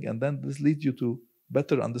doing, and then this leads you to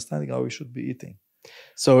better understanding how we should be eating.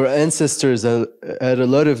 So our ancestors had a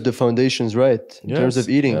lot of the foundations right in terms of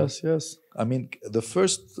eating. Yes. The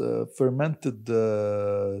first fermented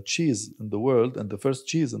cheese in the world, and the first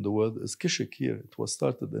cheese in the world is kishik here. It was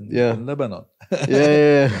started in Lebanon.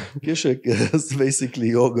 Kishik is basically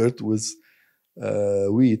yogurt with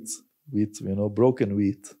wheat, broken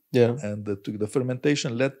wheat. And the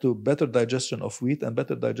fermentation led to better digestion of wheat and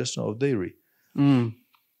better digestion of dairy.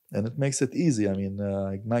 And it makes it easy.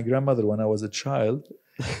 My grandmother, when I was a child,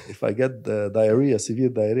 if I get diarrhea, severe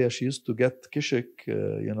diarrhea, she used to get kishik,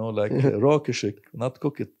 raw kishik, not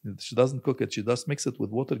cook it. She doesn't cook it. She just mix it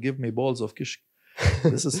with water, give me balls of kishik.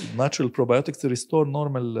 This is natural probiotics to restore to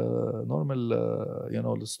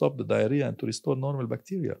stop the diarrhea and to restore normal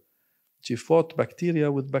bacteria. She fought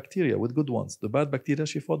bacteria, with good ones. The bad bacteria,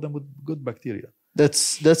 she fought them with good bacteria.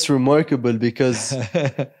 That's remarkable because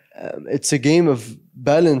it's a game of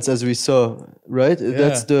balance, as we saw, right?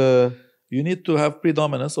 You need to have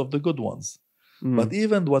predominance of the good ones. But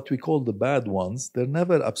even what we call the bad ones, they're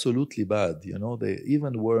never absolutely bad.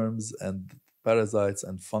 Even worms and parasites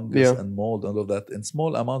and fungus and mold and all of that, in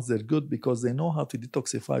small amounts, they're good because they know how to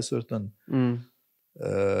detoxify certain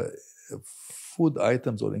food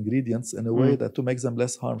items or ingredients in a way that to make them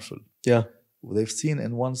less harmful. They've seen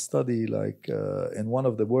in one study, like in one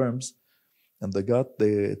of the worms in the gut,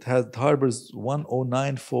 it harbors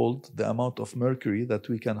 109-fold the amount of mercury that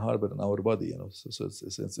we can harbor in our body. So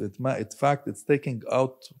in fact, it's taking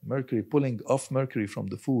out mercury, pulling off mercury from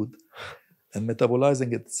the food and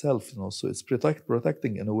metabolizing itself. So it's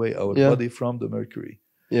protecting in a way our body from the mercury.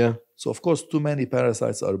 So of course, too many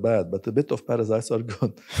parasites are bad, but a bit of parasites are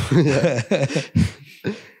good.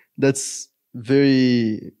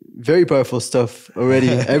 very, very powerful stuff already.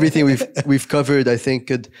 Everything we've covered, I think,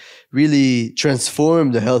 could really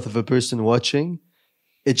transform the health of a person watching.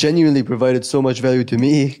 It genuinely provided so much value to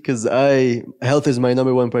me because health is my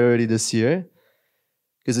number one priority this year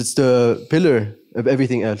because it's the pillar of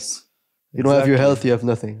everything else. You don't have your health, you have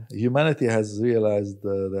nothing. Humanity has realized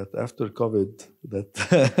that after COVID, that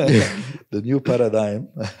the new paradigm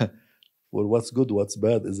for what's good, what's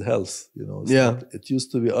bad is health. It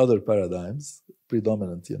used to be other paradigms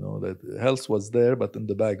predominant. That health was there, but in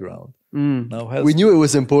the background. Now health. We knew it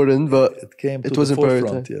was important, but it came to the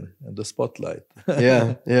forefront in the spotlight.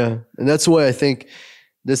 yeah, and that's why I think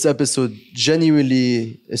this episode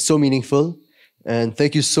genuinely is so meaningful. And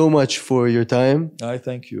thank you so much for your time. I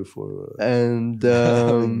thank you for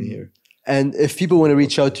having me here. And if people want to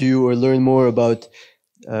reach out to you or learn more about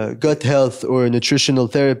gut health or nutritional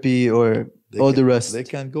therapy or the rest, they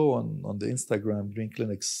can go on the Instagram Green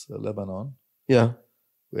Clinics Lebanon. Yeah,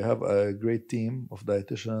 we have a great team of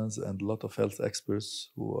dietitians and a lot of health experts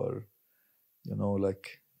who are,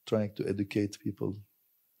 trying to educate people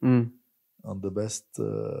on the best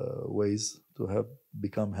ways to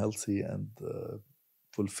become healthy and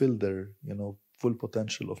fulfill their full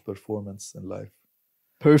potential of performance in life.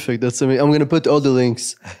 Perfect. That's amazing. I'm going to put all the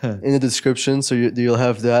links in the description so you'll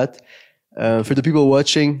have that. For the people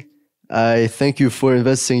watching, I thank you for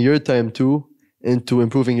investing your time too into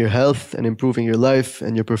improving your health and improving your life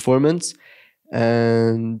and your performance.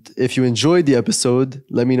 And if you enjoyed the episode,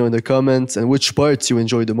 let me know in the comments and which parts you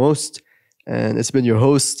enjoyed the most. And it's been your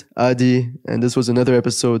host, Adi, and this was another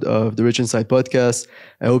episode of the Rich Inside podcast.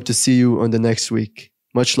 I hope to see you on the next week.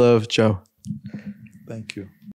 Much love. Ciao. Thank you.